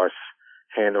help us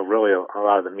handle really a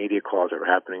lot of the media calls that were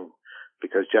happening,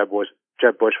 because Jeb Bush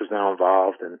was now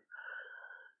involved, and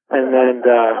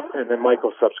then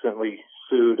Michael subsequently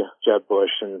sued Jeb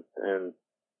Bush, and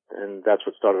that's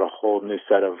what started a whole new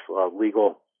set of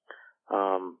legal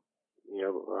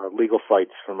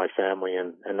fights for my family,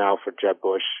 and now for Jeb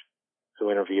Bush, who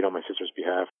intervened on my sister's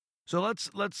behalf. So let's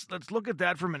look at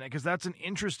that for a minute, because that's an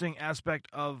interesting aspect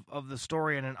of the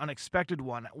story and an unexpected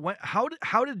one. How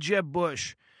did Jeb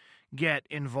Bush get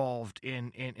involved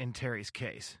in Terri's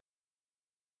case?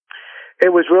 It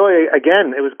was really,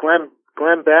 again, it was Glenn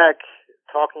Beck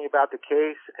talking about the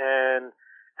case and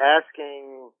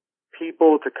asking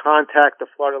people to contact the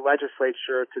Florida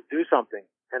legislature to do something.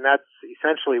 And that's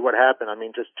essentially what happened. I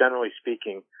mean, just generally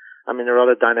speaking. I mean, there are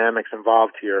other dynamics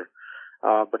involved here.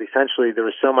 But essentially, there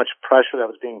was so much pressure that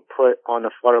was being put on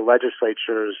the Florida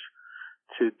legislatures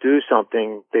to do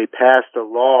something. They passed a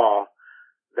law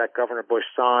that Governor Bush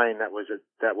signed that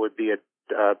would be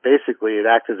basically it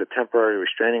acted as a temporary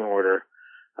restraining order,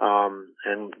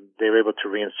 and they were able to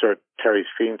reinsert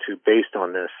Terry's feet into based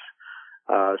on this.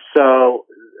 So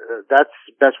that's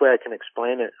the best way I can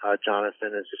explain it,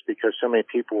 Jonathan, is just because so many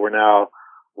people were now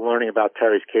learning about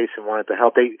Terry's case and wanted to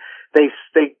help. They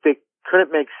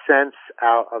couldn't make sense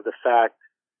out of the fact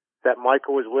that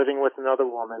Michael was living with another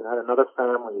woman, had another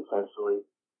family essentially,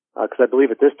 because I believe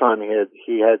at this time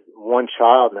he had one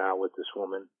child now with this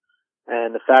woman,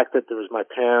 and the fact that there was my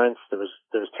parents, there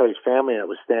was Terry's family that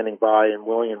was standing by and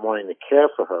willing and wanting to care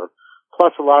for her,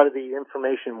 plus a lot of the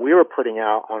information we were putting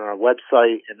out on our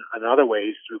website and other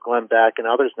ways through Glenn Beck and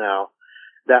others now,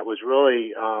 that was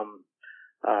really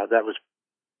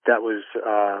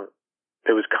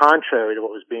it was contrary to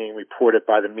what was being reported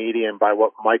by the media and by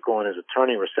what Michael and his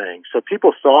attorney were saying. So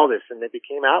people saw this and they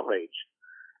became outraged,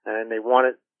 and they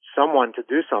wanted someone to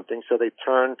do something. So they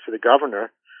turned to the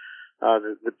governor.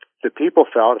 The people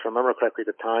felt, if I remember correctly at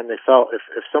the time, they felt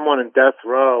if someone in death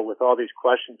row with all these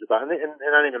questions about, and I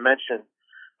didn't even mention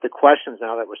the questions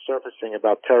now that were surfacing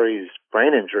about Terry's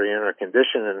brain injury and her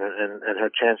condition and her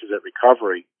chances at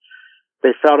recovery.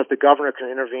 They felt if the governor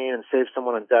can intervene and save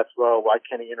someone on death row, why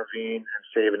can't he intervene and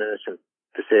save an innocent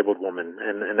disabled woman?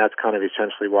 And that's kind of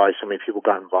essentially why so many people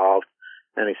got involved,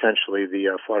 and essentially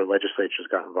the Florida legislatures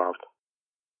got involved.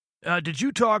 Did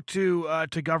you talk to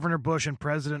Governor Bush and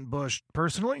President Bush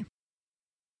personally?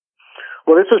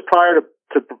 Well, this was prior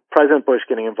to President Bush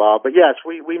getting involved, but yes,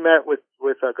 we met with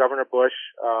Governor Bush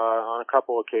on a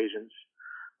couple occasions.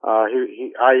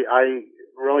 I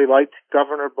really liked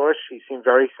Governor Bush. He seemed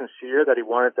very sincere that he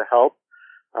wanted to help.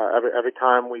 Every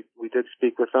time we did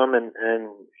speak with him, and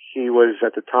he was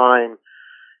at the time,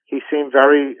 he seemed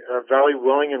very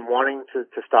willing and wanting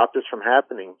to stop this from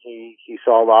happening. He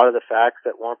saw a lot of the facts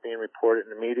that weren't being reported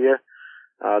in the media,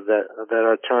 that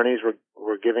our attorneys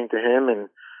were giving to him, and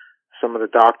some of the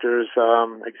doctors'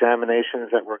 examinations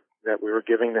that we were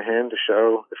giving to him to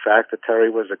show the fact that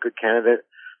Terry was a good candidate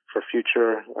for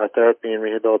future therapy and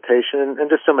rehabilitation, and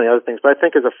just so many other things. But I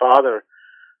think as a father,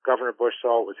 Governor Bush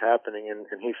saw what was happening,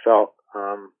 and he felt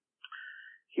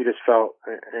he just felt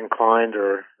inclined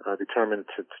or determined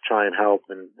to try and help,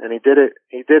 and he did it.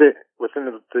 He did it within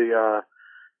the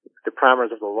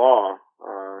parameters of the law,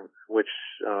 which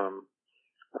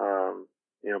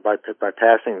by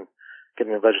passing,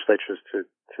 getting the legislatures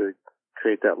to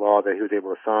create that law that he was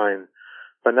able to sign.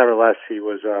 But nevertheless, he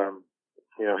was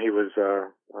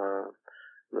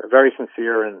very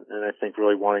sincere and I think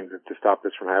really wanting to stop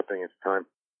this from happening at the time.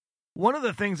 One of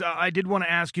the things I did want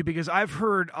to ask you, because I've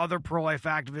heard other pro-life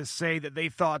activists say that they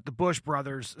thought the Bush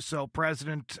brothers, so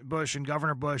President Bush and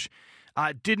Governor Bush,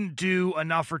 didn't do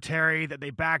enough for Terry, that they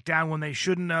backed down when they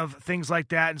shouldn't have, things like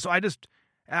that. And so I just,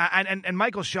 and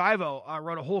Michael Schiavo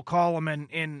wrote a whole column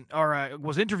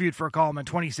was interviewed for a column in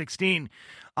 2016,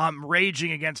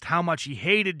 raging against how much he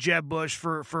hated Jeb Bush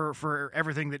for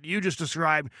everything that you just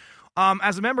described.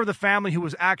 As a member of the family who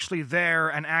was actually there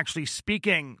and actually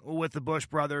speaking with the Bush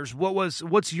brothers,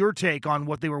 what's your take on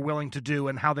what they were willing to do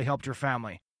and how they helped your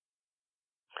family?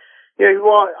 Yeah,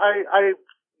 well,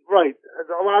 right.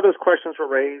 A lot of those questions were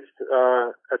raised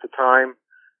at the time,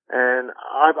 and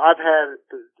I've had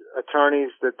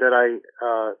attorneys that I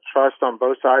trust on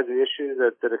both sides of the issue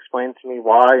that explained to me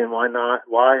why and why not,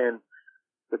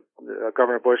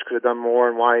 Governor Bush could have done more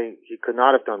and why he could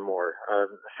not have done more.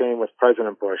 Same with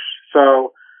President Bush.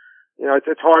 So, it's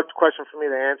a hard question for me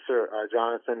to answer,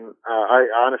 Jonathan. I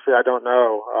honestly don't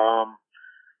know.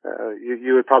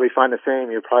 You would probably find the same.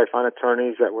 You'd probably find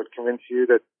attorneys that would convince you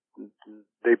that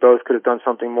they both could have done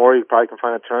something more. You probably can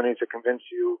find attorneys that convince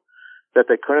you that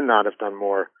they could not have done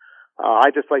more.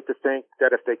 I just like to think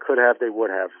that if they could have, they would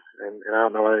have, and I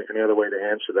don't know any other way to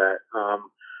answer that.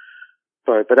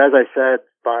 But as I said,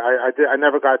 I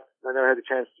never had the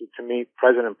chance to meet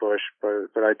President Bush, but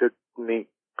I did meet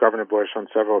Governor Bush on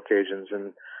several occasions,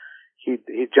 and he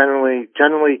genuinely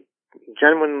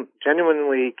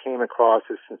came across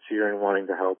as sincere in wanting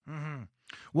to help. Mm-hmm.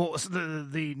 Well, so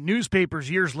the newspapers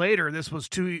years later, this was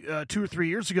 2 or 3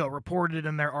 years ago, reported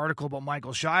in their article about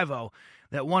Michael Schiavo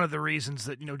that one of the reasons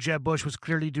that Jeb Bush was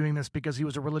clearly doing this because he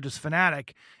was a religious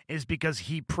fanatic is because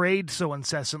he prayed so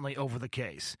incessantly over the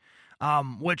case.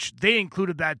 Which they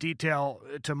included that detail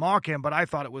to mock him, but I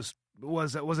thought it was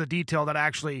a detail that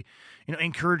actually,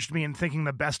 encouraged me in thinking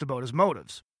the best about his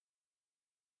motives.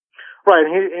 Right,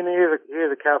 and he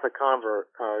is a Catholic convert,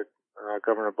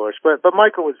 Governor Bush, but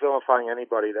Michael was vilifying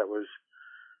anybody that was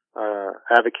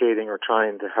advocating or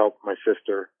trying to help my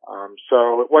sister.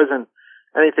 So it wasn't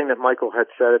anything that Michael had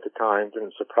said at the time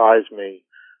didn't surprise me.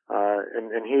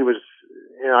 And he was,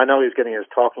 I know he was getting his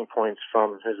talking points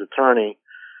from his attorney.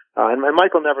 And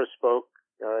Michael never spoke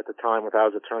at the time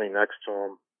without his attorney next to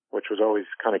him, which was always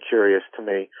kind of curious to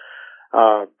me.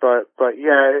 But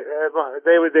yeah,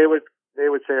 they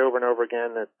would say over and over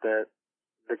again that the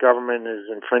government is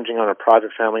infringing on a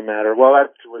private family matter. Well,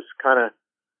 that was kind of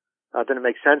didn't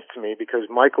make sense to me because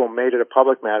Michael made it a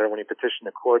public matter when he petitioned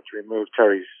the court to remove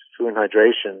Terri's food and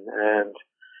hydration, and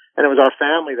it was our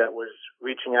family that was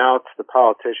reaching out to the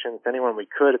politicians, anyone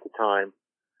we could at the time,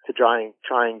 to try and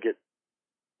get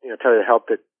Terri to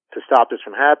help to stop this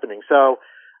from happening. So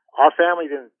our family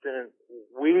it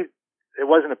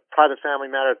wasn't a private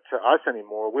family matter to us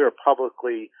anymore. We were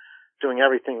publicly doing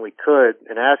everything we could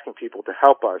and asking people to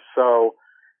help us. So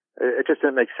it just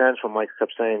didn't make sense when Mike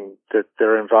kept saying that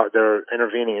they're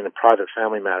intervening in a private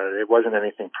family matter. It wasn't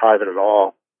anything private at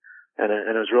all. And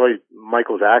it was really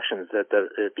Michael's actions that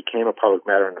it became a public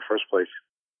matter in the first place.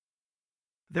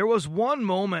 There was one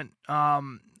moment,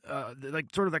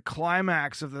 like sort of the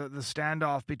climax of the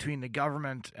standoff between the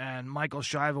government and Michael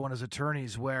Schiavo and his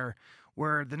attorneys, where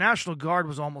the National Guard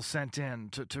was almost sent in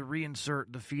to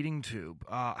reinsert the feeding tube.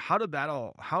 How did that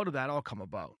all come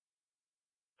about?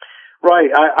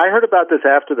 Right. I heard about this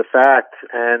after the fact,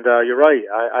 and you're right.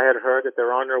 I had heard that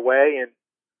they're on their way, and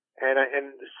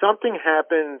something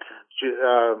happened.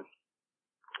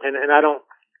 And I don't.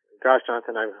 Gosh,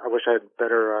 Jonathan, I wish I had a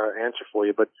better answer for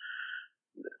you, but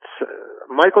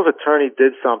Michael's attorney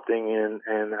did something,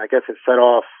 and I guess it set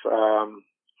off.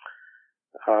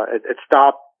 It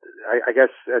stopped. I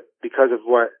guess because of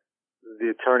what the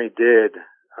attorney did,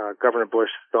 Governor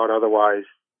Bush thought otherwise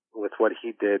with what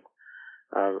he did.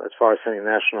 As far as sending the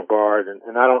National Guard,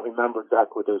 and I don't remember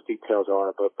exactly what those details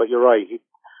are, but you're right.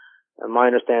 My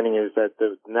understanding is that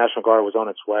the National Guard was on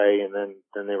its way, and then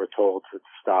they were told to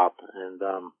stop. And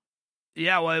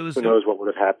yeah, well, it was. Who knows what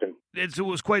would have happened? It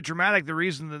was quite dramatic. The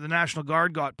reason that the National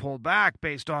Guard got pulled back,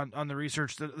 based on the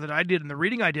research that I did and the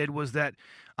reading I did, was that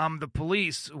the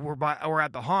police were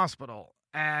at the hospital.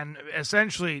 And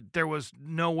essentially, there was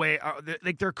no way.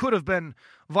 There could have been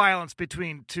violence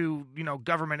between two,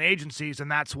 government agencies, and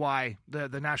that's why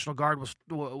the National Guard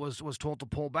was told to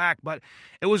pull back. But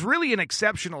it was really an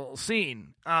exceptional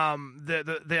scene.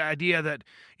 The idea that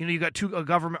you got two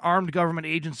armed government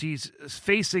agencies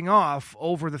facing off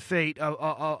over the fate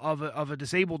of a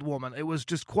disabled woman. It was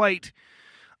just quite.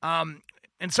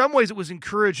 In some ways, it was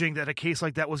encouraging that a case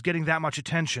like that was getting that much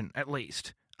attention, at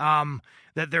least.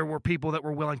 That there were people that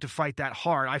were willing to fight that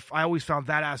hard. I always found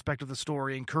that aspect of the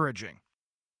story encouraging.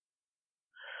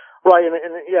 Right, and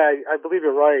yeah, I believe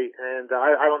you're right, and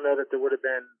I don't know that there would have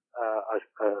been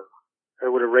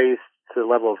it would have raised to the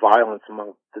level of violence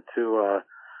among the two.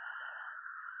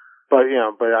 But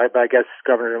I guess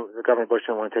Governor Bush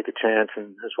didn't want to take a chance,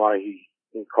 and that's why he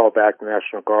called back the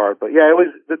National Guard. But yeah, it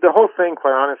was the whole thing.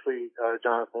 Quite honestly,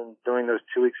 Jonathan, during those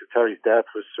 2 weeks of Terri's death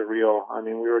was surreal. I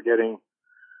mean, we were getting.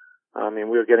 I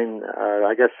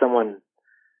guess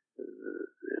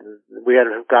we had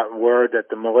gotten word that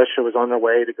the militia was on their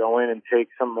way to go in and take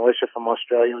some militia from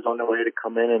Australia was on their way to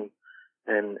come in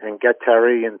and get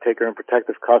Terri and take her in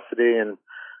protective custody. And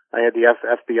I had the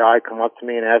FBI come up to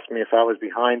me and ask me if I was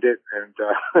behind it, and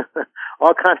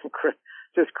all kinds of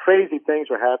just crazy things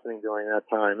were happening during that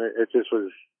time. It just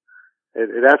was.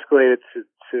 It escalated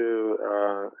to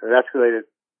the.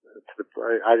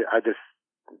 I just.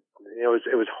 It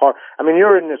was hard. I mean,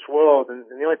 you're in this world, and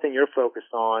the only thing you're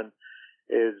focused on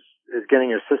is getting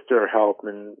your sister help.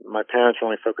 And my parents were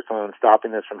only focused on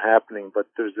stopping this from happening. But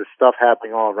there's this stuff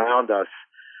happening all around us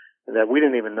that we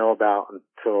didn't even know about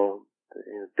until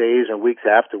days or weeks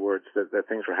afterwards that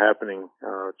things were happening,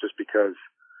 just because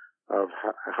of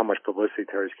how much publicity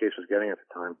Terri's case was getting at the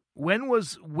time. When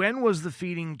was the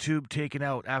feeding tube taken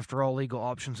out after all legal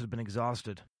options had been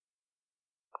exhausted?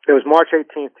 It was March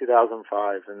 18th,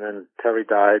 2005, and then Terri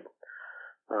died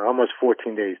almost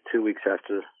 14 days, 2 weeks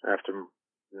after it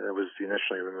was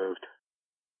initially removed.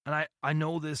 And I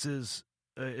know this is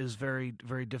very,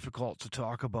 very difficult to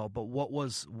talk about, but what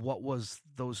was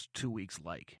those 2 weeks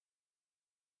like?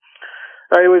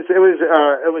 It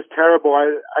was terrible.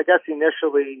 I guess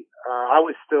initially I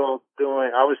was still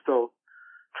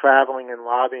traveling and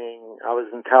lobbying. I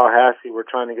was in Tallahassee. We're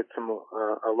trying to get some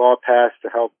a law passed to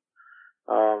help.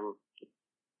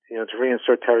 To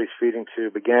reinsert Terri's feeding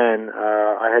tube again.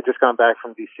 I had just gone back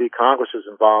from D.C. Congress was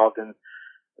involved at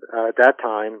that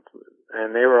time,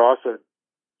 and they were also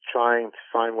trying to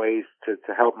find ways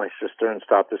to help my sister and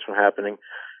stop this from happening.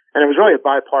 And it was really a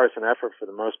bipartisan effort for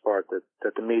the most part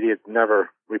that the media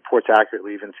never reports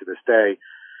accurately even to this day.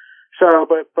 So,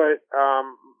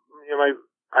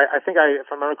 I think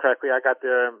if I remember correctly, I got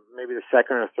there maybe the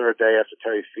second or third day after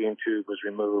Terri's feeding tube was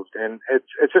removed. And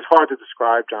it's just hard to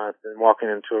describe, Jonathan, walking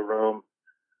into a room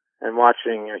and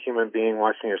watching a human being,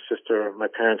 watching your sister, my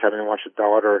parents having to watch a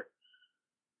daughter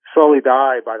slowly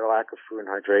die by the lack of food and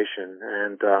hydration.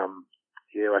 And,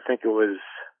 I think it was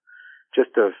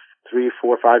just 3,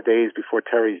 4, 5 days before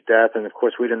Terri's death. And of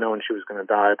course, we didn't know when she was going to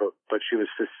die, but she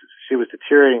was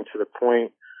deteriorating to the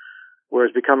point where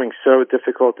it's becoming so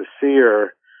difficult to see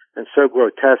her and so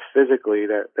grotesque physically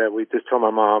that we just told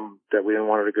my mom that we didn't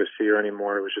want her to go see her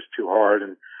anymore. It was just too hard.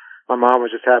 And my mom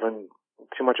was just having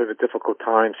too much of a difficult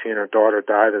time seeing her daughter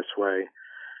die this way.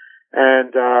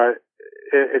 And,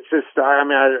 it's just, I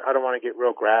don't want to get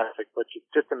real graphic, but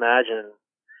just imagine,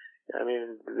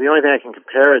 the only thing I can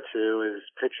compare it to is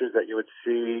pictures that you would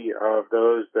see of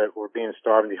those that were being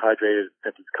starved and dehydrated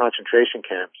at the concentration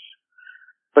camps.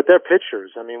 But they're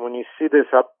pictures. When you see this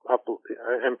up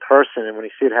in person, and when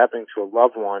you see it happening to a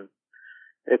loved one,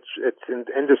 it's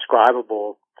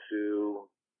indescribable to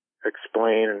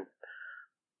explain, and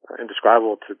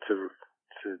indescribable to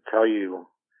tell you.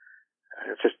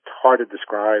 It's just hard to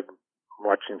describe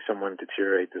watching someone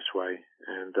deteriorate this way.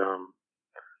 And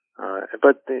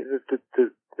but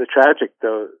the tragic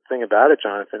thing about it,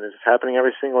 Jonathan, is it's happening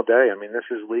every single day. This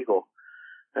is legal.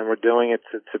 And we're doing it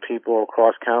to people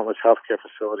across countless healthcare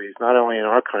facilities, not only in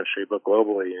our country, but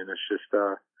globally. And it's just,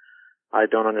 I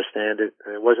don't understand it.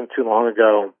 It wasn't too long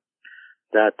ago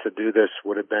that to do this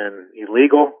would have been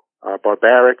illegal,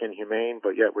 barbaric, inhumane,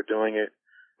 but yet we're doing it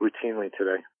routinely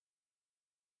today.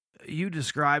 You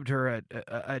described her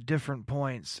at different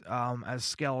points as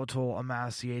skeletal,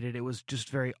 emaciated. It was just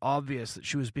very obvious that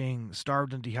she was being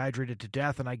starved and dehydrated to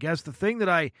death. And I guess the thing that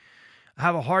I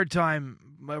have a hard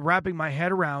time wrapping my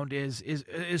head around is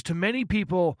to many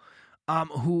people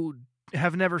who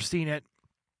have never seen it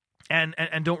and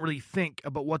don't really think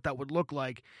about what that would look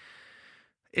like.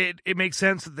 It makes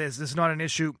sense that this is not an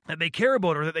issue that they care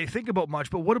about or that they think about much,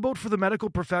 but what about for the medical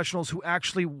professionals who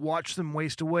actually watch them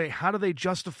waste away? How do they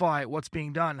justify what's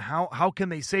being done? How can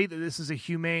they say that this is a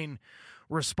humane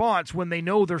response when they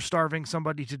know they're starving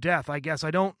somebody to death? I guess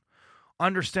I don't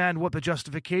understand what the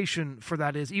justification for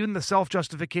that is, even the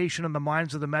self-justification in the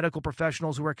minds of the medical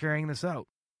professionals who are carrying this out.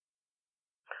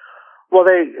 Well,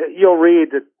 you'll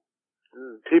read that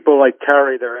people like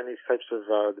Terri, they're in these types of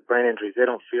brain injuries. They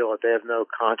don't feel it. They have no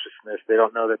consciousness. They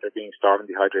don't know that they're being starved and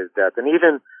dehydrated to death. And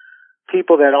even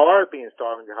people that are being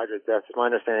starved and dehydrated to death, it's my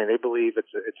understanding, they believe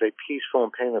it's a peaceful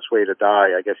and painless way to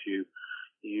die. I guess you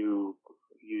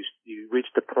reach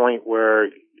the point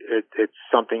where it's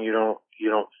something you don't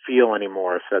feel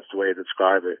anymore, if that's the way to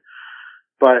describe it.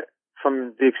 But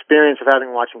from the experience of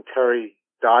watching Terri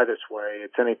die this way,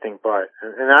 it's anything but.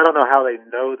 And I don't know how they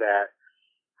know that,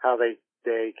 how they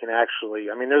can actually,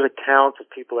 there's accounts of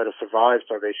people that have survived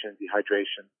starvation and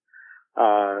dehydration.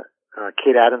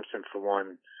 Kate Adamson, for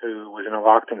one, who was in a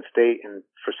locked-in state, and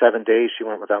for 7 days she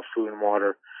went without food and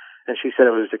water. And she said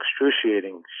it was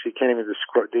excruciating. She can't even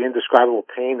describe the indescribable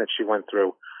pain that she went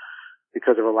through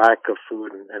because of a lack of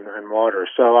food and water.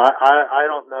 So I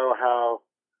don't know how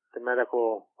the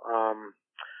medical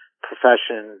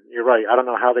profession, you're right, I don't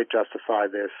know how they justify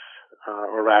this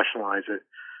or rationalize it.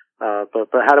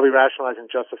 But how do we rationalize and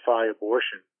justify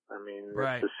abortion?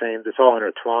 Right. It's the same. It's all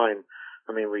intertwined.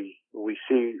 We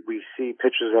see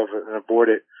pictures of an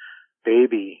aborted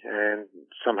baby, and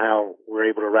somehow we're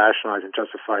able to rationalize and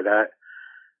justify that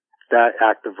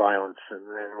act of violence,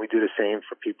 and we do the same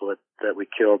for people that we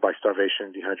kill by starvation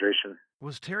and dehydration.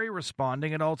 Was Terri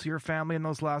responding at all to your family in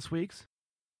those last weeks?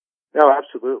 No,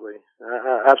 absolutely,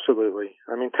 absolutely.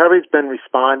 Terri's been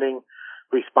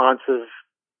responsive,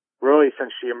 really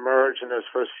since she emerged in those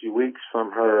first few weeks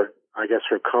from her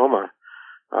coma.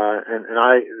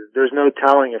 There's no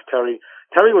telling if Terri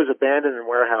was abandoned in a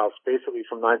warehouse basically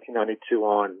from 1992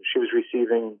 on. She was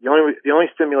receiving, the only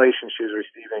stimulation she was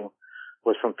receiving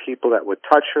was from people that would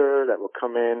touch her, that would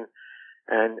come in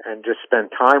and just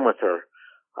spend time with her.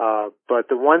 But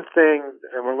the one thing,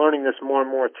 and we're learning this more and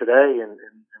more today in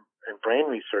brain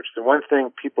research, the one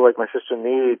thing people like my sister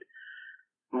need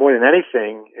more than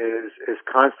anything is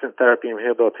constant therapy and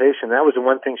rehabilitation. That was the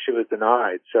one thing she was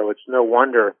denied. So it's no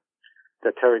wonder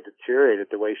that Terri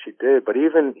deteriorated the way she did. But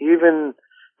even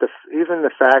the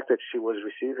fact that she was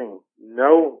receiving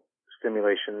no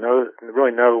stimulation,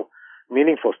 no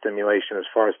meaningful stimulation as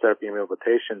far as therapy and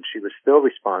rehabilitation, she was still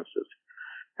responsive.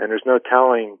 And there's no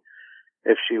telling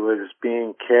if she was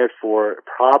being cared for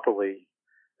properly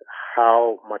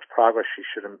how much progress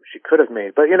she could have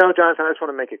made. But Jonathan, I just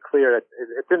want to make it clear that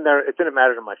it didn't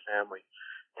matter to my family.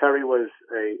 Terri was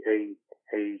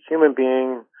a human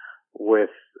being with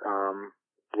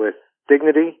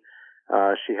dignity.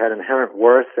 She had inherent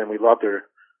worth, and we loved her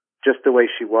just the way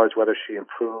she was, whether she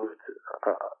improved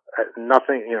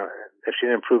nothing, if she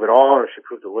didn't improve at all or if she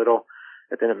improved a little,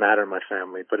 it didn't matter to my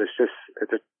family. But it's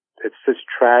just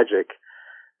tragic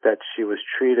that she was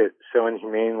treated so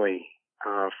inhumanely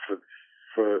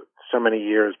for so many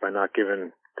years by not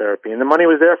given therapy, and the money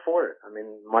was there for it. I mean,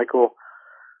 Michael,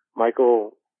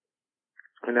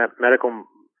 in that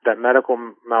medical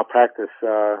malpractice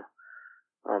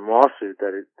lawsuit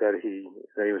that he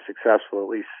was successful, at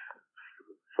least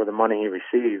for the money he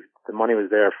received. The money was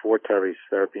there for Terri's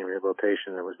therapy and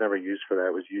rehabilitation. It was never used for that.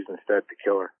 It was used instead to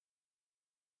kill her.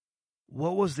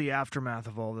 What was the aftermath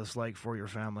of all this like for your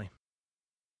family?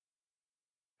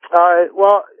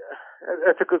 Well,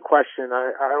 that's a good question.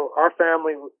 Our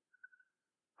family,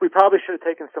 we probably should have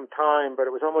taken some time, but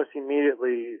it was almost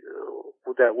immediately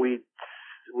that we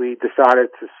decided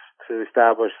to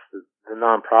establish the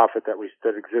nonprofit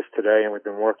that exists today, and we've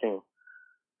been working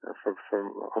for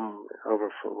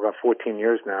about 14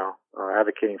 years now,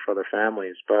 advocating for other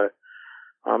families. But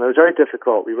it was very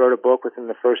difficult. We wrote a book within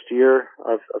the first year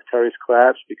of Terri's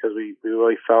collapse because we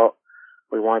really felt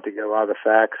we wanted to get a lot of the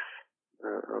facts,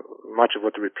 much of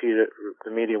what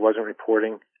the media wasn't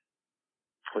reporting.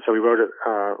 And so we wrote it.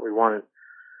 We wanted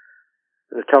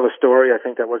to tell a story, I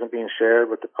think, that wasn't being shared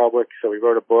with the public. So we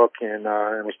wrote a book, and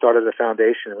we started a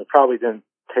foundation. And we probably didn't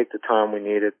take the time we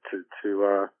needed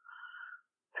to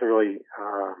really,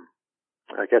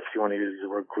 I guess if you want to use the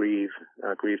word grieve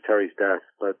Terri's death.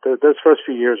 But those first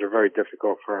few years were very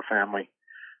difficult for our family,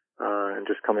 and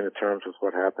just coming to terms with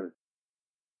what happened.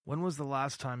 When was the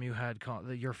last time you had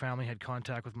your family had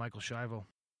contact with Michael Schiavo?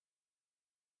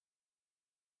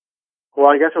 Well,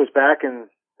 I guess it was back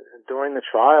during the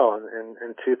trial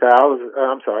in 2000.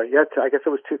 I'm sorry. Yeah, I guess it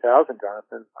was 2000.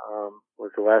 Jonathan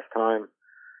was the last time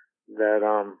that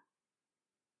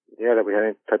that we had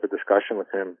any type of discussion with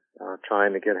him,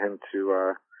 trying to get him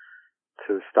to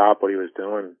stop what he was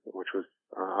doing, which was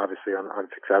obviously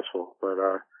unsuccessful. But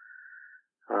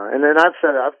and then I've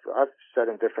said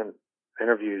in different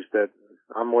interviews that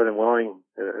I'm more than willing.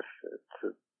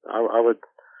 I would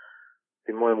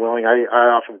be more than willing. I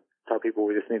often tell people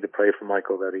we just need to pray for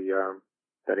Michael that he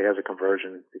has a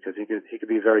conversion, because he could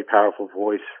be a very powerful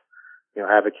voice,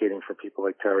 advocating for people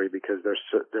like Terri, because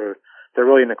they're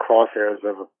really in the crosshairs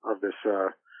of this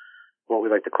what we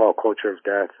like to call a culture of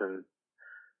death, and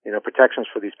protections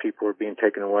for these people are being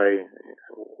taken away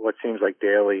what seems like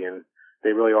daily, and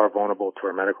they really are vulnerable to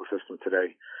our medical system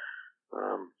today.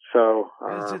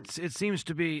 It seems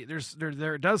to be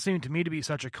there does seem to me to be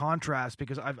such a contrast,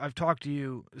 because I've talked to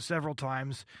you several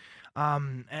times,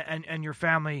 and your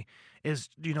family is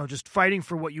just fighting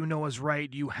for what is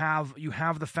right. You have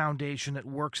the foundation that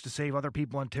works to save other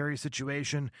people in Terri's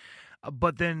situation,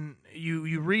 but then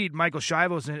you read Michael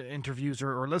Schiavo's interviews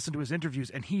or listen to his interviews,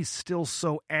 and he's still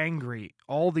so angry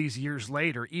all these years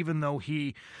later, even though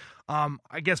he,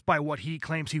 I guess by what he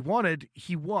claims he wanted,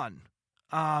 he won.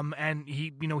 And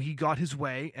he got his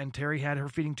way, and Terri had her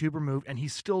feeding tube removed, and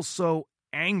he's still so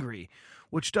angry,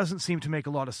 which doesn't seem to make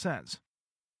a lot of sense.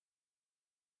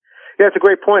 Yeah, it's a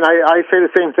great point. I say the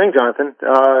same thing, Jonathan.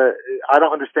 I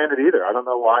don't understand it either. I don't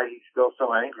know why he's still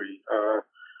so angry.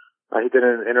 He did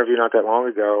an interview not that long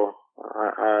ago.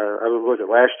 Was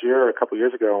it last year or a couple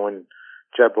years ago, when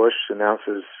Jeb Bush announced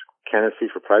his candidacy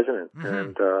for president? Mm-hmm.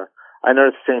 And I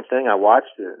noticed the same thing. I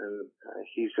watched it, and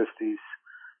he's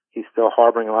still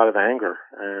harboring a lot of anger,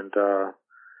 and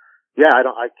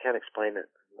I can't explain it.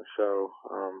 So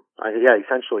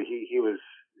essentially he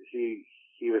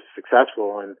was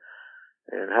successful in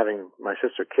having my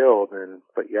sister killed,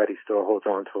 but yet he still holds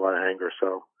on to a lot of anger.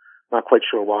 So not quite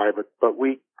sure why, but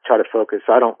we try to focus.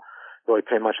 I don't really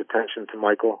pay much attention to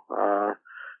Michael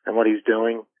and what he's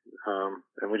doing,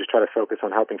 and we just try to focus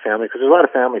on helping families, because there's a lot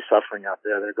of families suffering out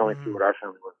there. They're going through what our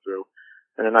family went through,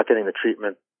 and they're not getting the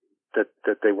treatment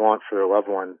that they want for their loved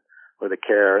one, or the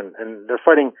care, and they're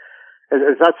fighting.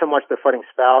 It's not so much they're fighting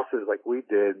spouses like we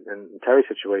did in Terri's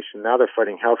situation. Now they're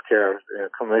fighting healthcare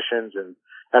commissions and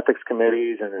ethics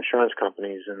committees and insurance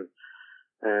companies, and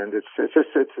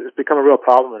it's become a real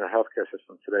problem in our healthcare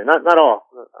system today. Not all.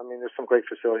 I mean, there's some great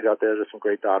facilities out there. There's some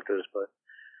great doctors, but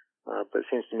it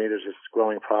seems to me there's this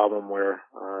growing problem where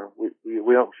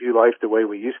we don't view life the way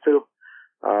we used to.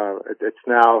 It's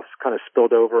now kind of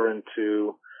spilled over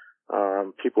into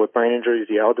people with brain injuries,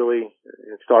 the elderly.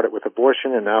 It started with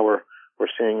abortion, and now we're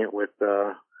seeing it with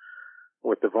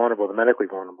with the vulnerable, the medically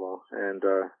vulnerable, and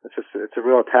it's a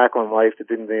real attack on life,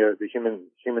 the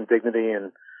human dignity,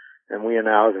 and we are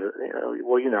now,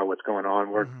 what's going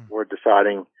on. We're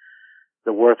deciding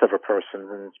the worth of a person,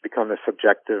 and it's become a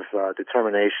subjective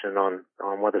determination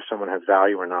on whether someone has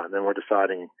value or not, and then we're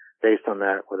deciding based on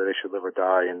that whether they should live or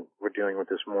die, and we're dealing with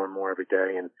this more and more every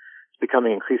day, and it's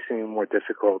becoming increasingly more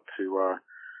difficult to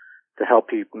help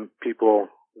people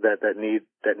that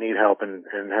need help and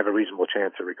have a reasonable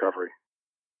chance of recovery.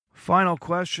 Final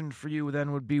question for you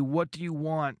then would be, what do you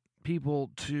want people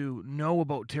to know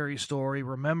about Terri's story,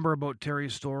 remember about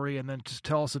Terri's story, and then just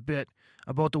tell us a bit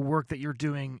about the work that you're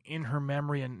doing in her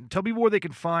memory, and tell people where they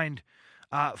can find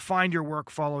your work,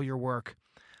 follow your work.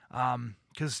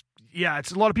 Because,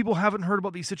 it's a lot of people haven't heard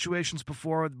about these situations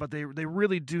before, but they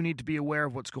really do need to be aware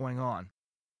of what's going on.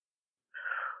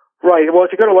 Right. Well,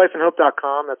 if you go to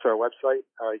lifeandhope.com, that's our website.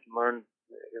 You can learn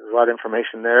a lot of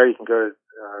information there. You can go to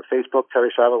Facebook, Terri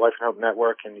Schiavo, Life and Hope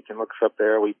Network, and you can look us up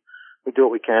there. We do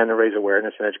what we can to raise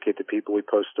awareness and educate the people. We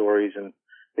post stories and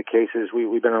the cases.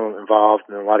 We've been involved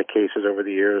in a lot of cases over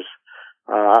the years.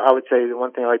 I would say the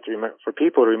one thing I like to for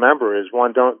people to remember is,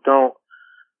 one, don't.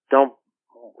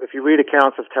 If you read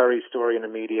accounts of Terri's story in the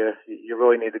media, you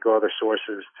really need to go other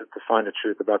sources to find the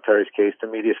truth about Terri's case. The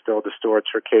media still distorts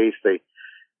her case. They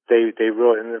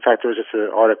really, and in fact, there was just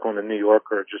an article in the New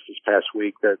Yorker just this past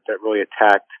week that really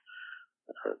attacked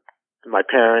my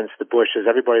parents, the Bushes,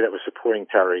 everybody that was supporting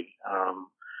Terri.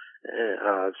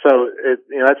 So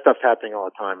that stuff's happening all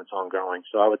the time. It's ongoing.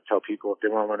 So I would tell people, if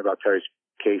they want to learn about Terri's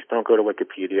case, don't go to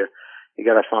Wikipedia. You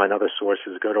got to find other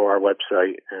sources. Go to our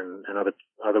website and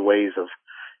other ways of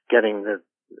getting the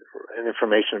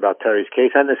information about Terri's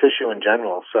case and this issue in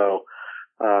general. So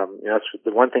that's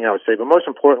the one thing I would say. But most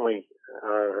importantly,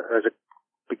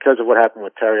 because of what happened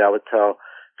with Terri, I would tell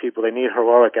people they need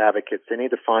heroic advocates. They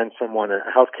need to find someone, a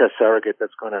healthcare surrogate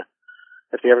that's going to,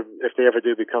 if they ever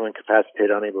do become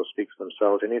incapacitated, unable to speak for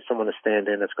themselves, they need someone to stand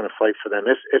in that's going to fight for them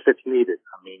if it's needed.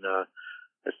 I mean,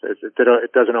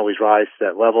 it doesn't always rise to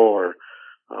that level, or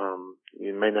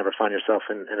you may never find yourself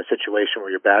in a situation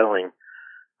where you're battling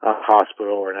a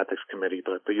hospital or an ethics committee,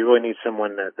 but you really need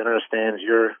someone that understands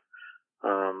your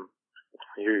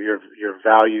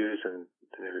values, and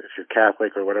if you're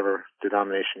Catholic or whatever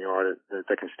denomination you are,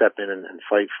 that can step in and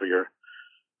fight for you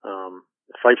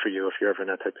if you're ever in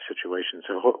that type of situation.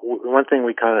 So one thing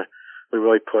we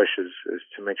really push is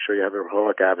to make sure you have a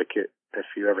heroic advocate if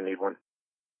you ever need one.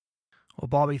 Well,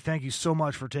 Bobby, thank you so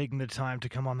much for taking the time to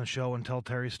come on the show and tell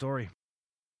Terri's story.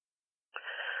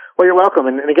 Well, you're welcome.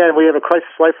 And again, we have a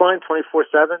crisis lifeline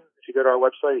 24/7. If you go to our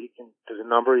website, there's a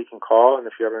number you can call. And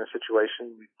if you're ever in a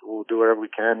situation, we'll do whatever we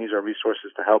can. These are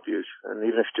resources to help you. And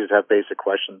even if you just have basic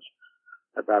questions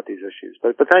about these issues.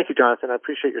 But thank you, Jonathan. I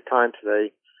appreciate your time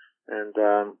today. And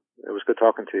it was good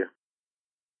talking to you.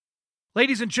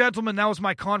 Ladies and gentlemen, that was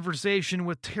my conversation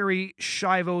with Terri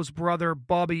Schiavo's brother,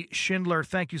 Bobby Schindler.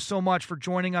 Thank you so much for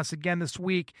joining us again this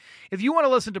week. If you want to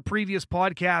listen to previous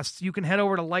podcasts, you can head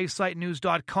over to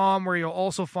lifesitenews.com, where you'll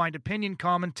also find opinion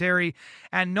commentary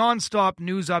and nonstop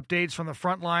news updates from the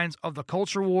front lines of the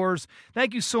culture wars.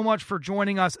 Thank you so much for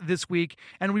joining us this week,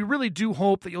 and we really do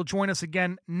hope that you'll join us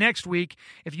again next week.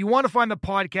 If you want to find the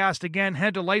podcast again,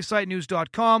 head to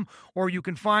lifesitenews.com, or you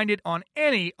can find it on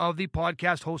any of the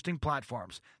podcast hosting platforms.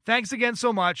 Thanks again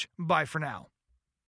so much. Bye for now.